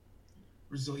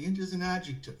 Resilient is an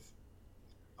adjective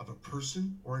of a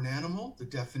person or an animal. The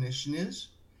definition is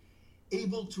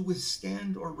able to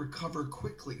withstand or recover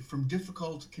quickly from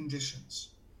difficult conditions.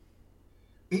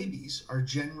 Babies are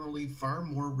generally far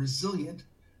more resilient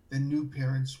than new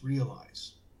parents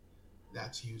realize.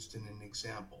 That's used in an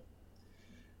example.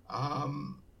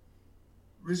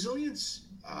 Resilience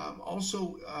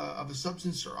also of a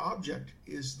substance or object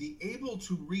is the able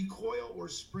to recoil or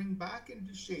spring back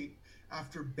into shape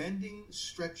after bending,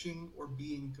 stretching, or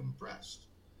being compressed.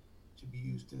 To be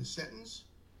used in a sentence,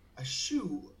 a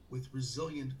shoe with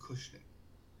resilient cushioning.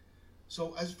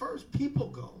 So as far as people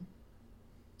go,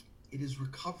 it is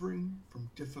recovering from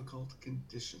difficult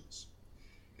conditions.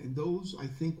 And those, I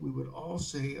think we would all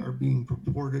say, are being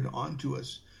purported onto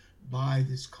us by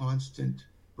this constant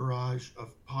barrage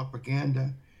of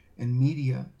propaganda and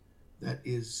media that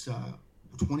is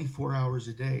 24 hours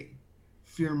a day,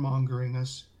 fear-mongering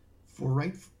us.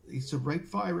 It's a right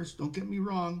virus, don't get me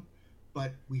wrong,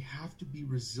 but we have to be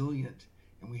resilient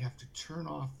and we have to turn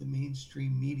off the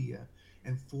mainstream media.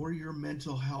 And for your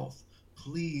mental health,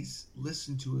 please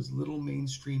listen to as little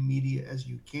mainstream media as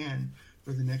you can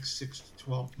for the next 6 to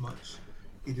 12 months.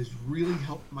 It has really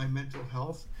helped my mental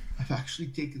health. I've actually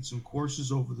taken some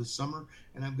courses over the summer,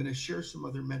 and I'm going to share some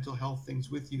other mental health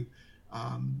things with you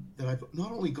that I've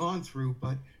not only gone through,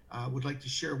 but would like to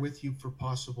share with you for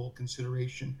possible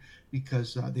consideration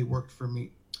because they worked for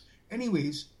me.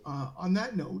 Anyways, on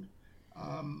that note,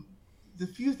 the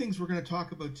few things we're going to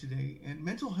talk about today, and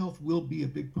mental health will be a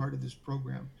big part of this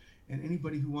program, and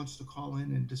anybody who wants to call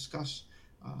in and discuss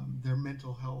their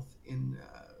mental health in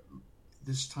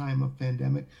this time of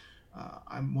pandemic,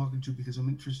 I'm welcome to, because I'm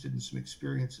interested in some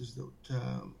experiences that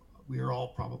we are all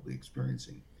probably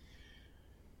experiencing.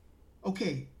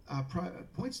 Okay,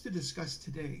 points to discuss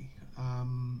today.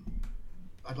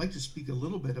 I'd like to speak a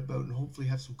little bit about, and hopefully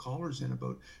have some callers in,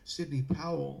 about Syndey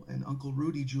Powell and Uncle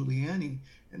Rudi Giuliani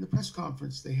and the press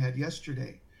conference they had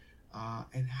yesterday,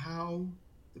 and how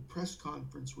the press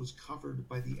conference was covered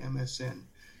by the MSN.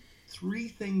 3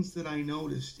 things that I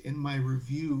noticed in my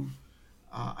review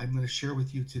I'm going to share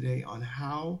with you today on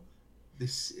how the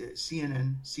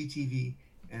CNN, CTV,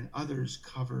 and others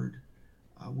covered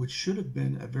which should have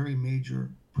been a very major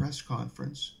press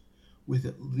conference with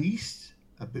at least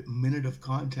a minute of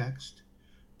context,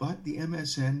 but the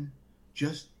MSN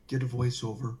just did a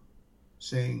voiceover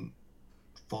saying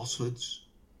falsehoods,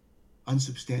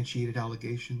 unsubstantiated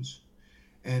allegations,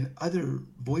 and other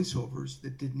voiceovers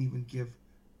that didn't even give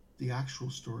the actual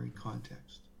story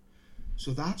context.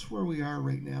 So that's where we are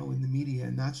right now in the media,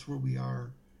 and that's where we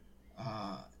are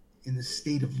in the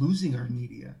state of losing our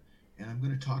media. And I'm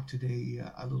going to talk today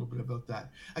a little bit about that.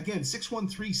 Again,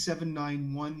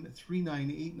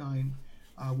 613-791-3989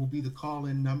 will be the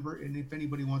call-in number. And if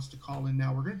anybody wants to call in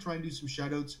now, we're going to try and do some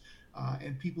shout-outs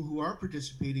and people who are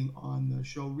participating on the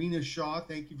show. Rena Shaw,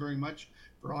 thank you very much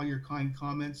for all your kind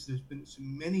comments. There's been so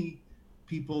many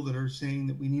people that are saying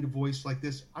that we need a voice like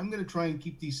this. I'm going to try and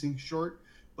keep these things short.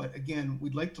 But again,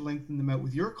 we'd like to lengthen them out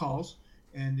with your calls.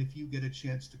 And if you get a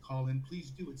chance to call in, please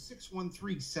do it.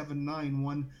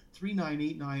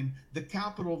 613-791-3989. The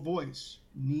Capital Voice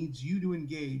needs you to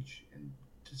engage and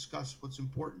discuss what's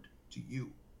important to you.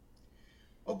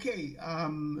 Okay,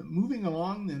 moving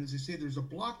along then, as I say, there's a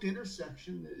blocked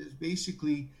intersection that is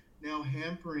basically now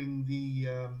hampering the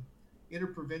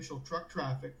interprovincial truck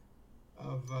traffic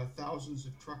of thousands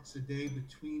of trucks a day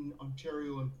between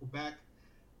Ontario and Quebec.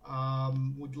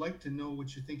 Would like to know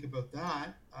what you think about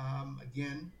that.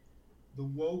 Again, the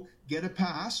woke get a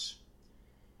pass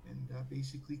and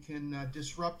basically can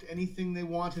disrupt anything they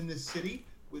want in this city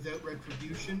without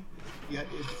retribution. Yet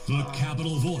if, the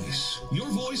Capital Voice, your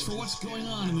voice for what's going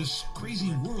on in this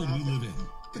crazy world we live in.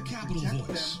 The Capital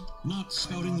Voice, not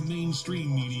spouting the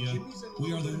mainstream media.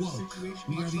 We are the woke.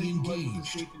 We are the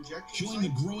engaged. Join the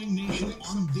growing nation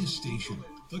on this station.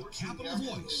 The Capital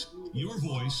Voice, your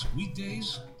voice,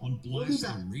 weekdays on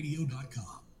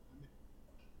blasttheradio.com.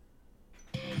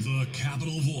 The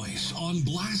Capital Voice on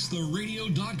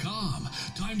blasttheradio.com.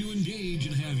 Time to engage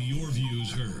and have your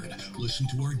views heard. Listen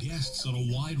to our guests on a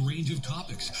wide range of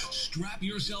topics. Strap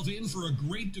yourself in for a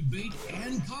great debate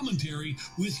and commentary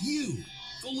with you,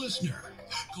 the listener.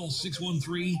 Call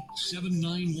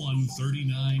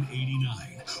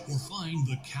 613-791-3989 or find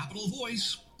The Capital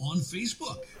Voice on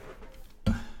Facebook.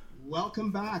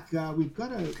 Welcome back. We've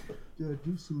got to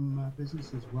do some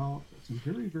business as well. Some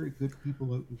very, very good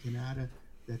people out in Canada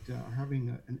that are having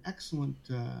have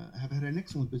had an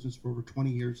excellent business for over 20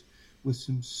 years with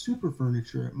some super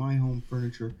furniture at My Home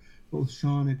Furniture. Both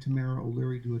Sean and Tamara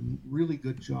O'Leary do a really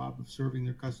good job of serving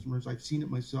their customers. I've seen it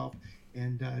myself,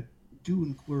 and do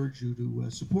encourage you to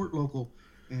support local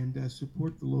and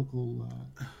support the local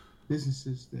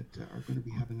businesses that are going to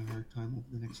be having a hard time over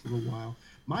the next little while.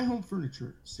 My Home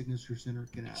Furniture, Signature Center,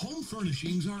 Canada. Home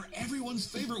furnishings are everyone's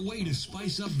favorite way to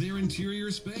spice up their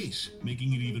interior space.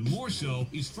 Making it even more so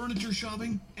is furniture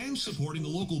shopping and supporting a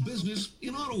local business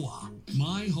in Ottawa.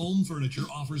 My Home Furniture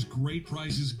offers great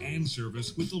prices and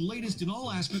service with the latest in all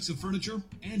aspects of furniture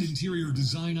and interior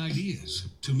design ideas.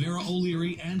 Tamara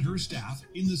O'Leary and her staff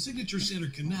in the Signature Center,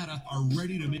 Canada are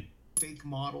ready to make fake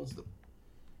models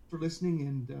for listening,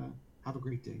 and have a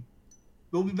great day.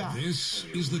 We'll be back. This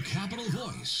is the Capital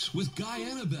Voice with Guy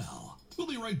Annabelle. We'll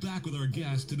be right back with our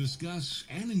guests to discuss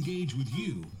and engage with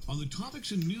you on the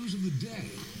topics and news of the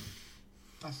day.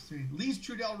 Lise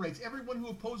Trudeau writes, everyone who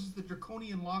opposes the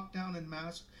draconian lockdown and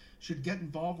masks should get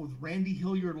involved with Randy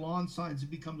Hilliard lawn signs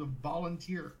and become a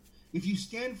volunteer. If you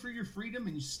stand for your freedom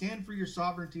and you stand for your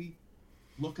sovereignty,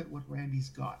 look at what Randy's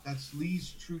got. That's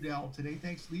Lise Trudeau today.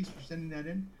 Thanks, Lise, for sending that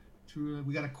in.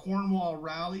 We got a Cornwall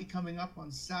rally coming up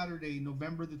on Saturday,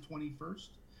 November the 21st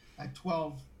at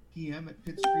 12 p.m. at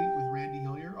Pitt Street with Randy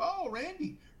Hillier. Oh,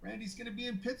 Randy. Randy's going to be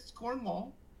in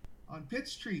Cornwall on Pitt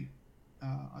Street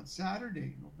on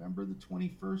Saturday, November the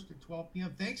 21st at 12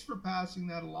 p.m. Thanks for passing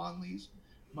that along, Lise.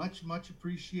 Much, much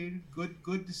appreciated.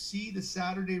 Good to see the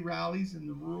Saturday rallies in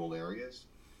the rural areas.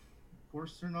 Of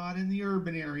course, they're not in the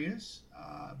urban areas,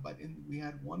 but we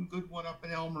had one good one up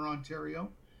in Elmer,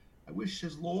 Ontario. I wish,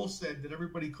 as Lowell said, that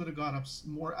everybody could have got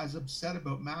more as upset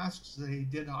about masks as they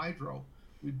did hydro.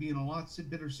 We'd be in a lot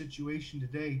better situation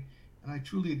today, and I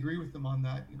truly agree with them on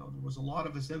that. You know, there was a lot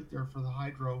of us out there for the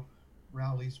hydro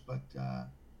rallies, but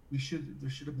there should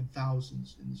have been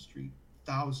thousands in the street,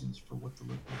 thousands for what the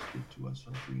Liberals did to us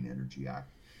on the Green Energy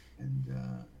Act, and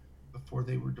before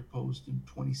they were deposed in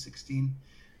 2016.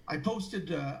 I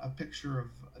posted a picture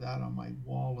of that on my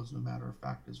wall, as a matter of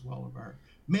fact, as well, of our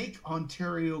Make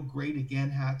Ontario Great Again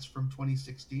hats from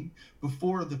 2016,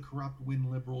 before the corrupt Wynne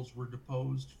Liberals were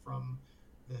deposed from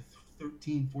the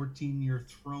 14-year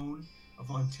throne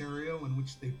of Ontario, in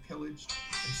which they pillaged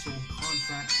and sold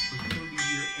contracts for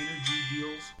 30-year energy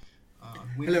deals,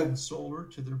 wind and solar,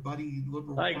 to their buddy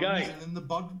Liberal cronies, and then the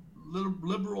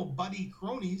Liberal buddy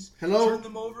cronies turned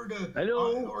them over to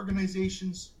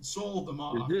organizations, sold them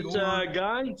off. Is this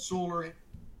Guy? Solar.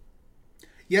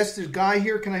 Yes, there's Guy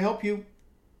here. Can I help you?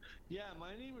 Yeah,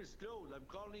 my name is Claude. I'm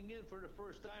calling in for the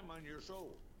first time on your show.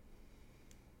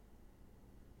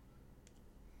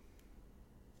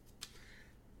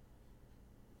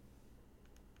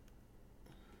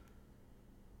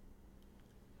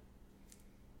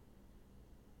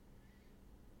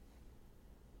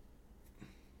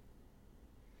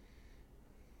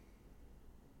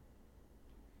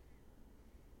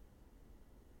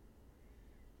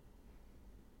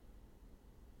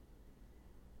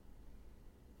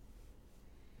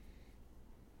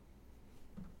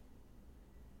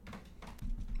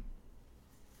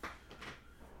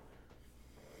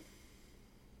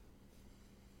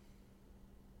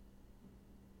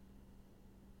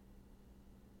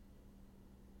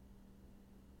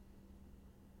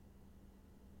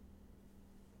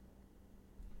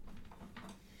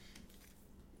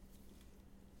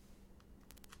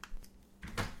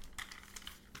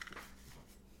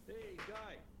 Hey,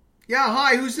 Guy. Yeah,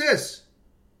 hi, who's this?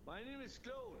 My name is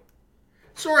Claude.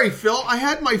 Sorry, Phil. I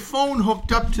had my phone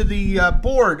hooked up to the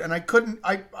board, and I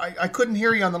couldn't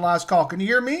hear you on the last call. Can you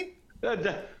hear me?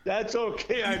 That's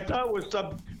okay. I thought it was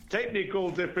some technical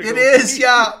difficulty. It is,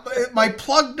 yeah. My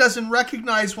plug doesn't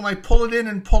recognize when I pull it in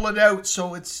and pull it out,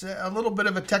 so it's a little bit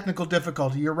of a technical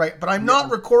difficulty. You're right. But I'm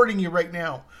not recording you right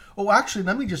now. Oh, actually,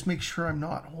 let me just make sure I'm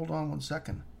not. Hold on 1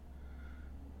 second.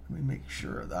 Let me make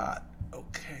sure of that.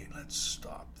 Okay, let's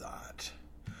stop that.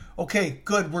 Okay,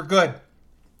 good. We're good.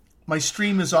 My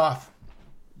stream is off.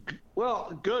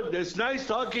 Well, good. It's nice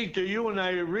talking to you, and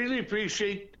I really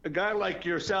appreciate a guy like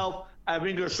yourself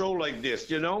having a show like this,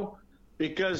 because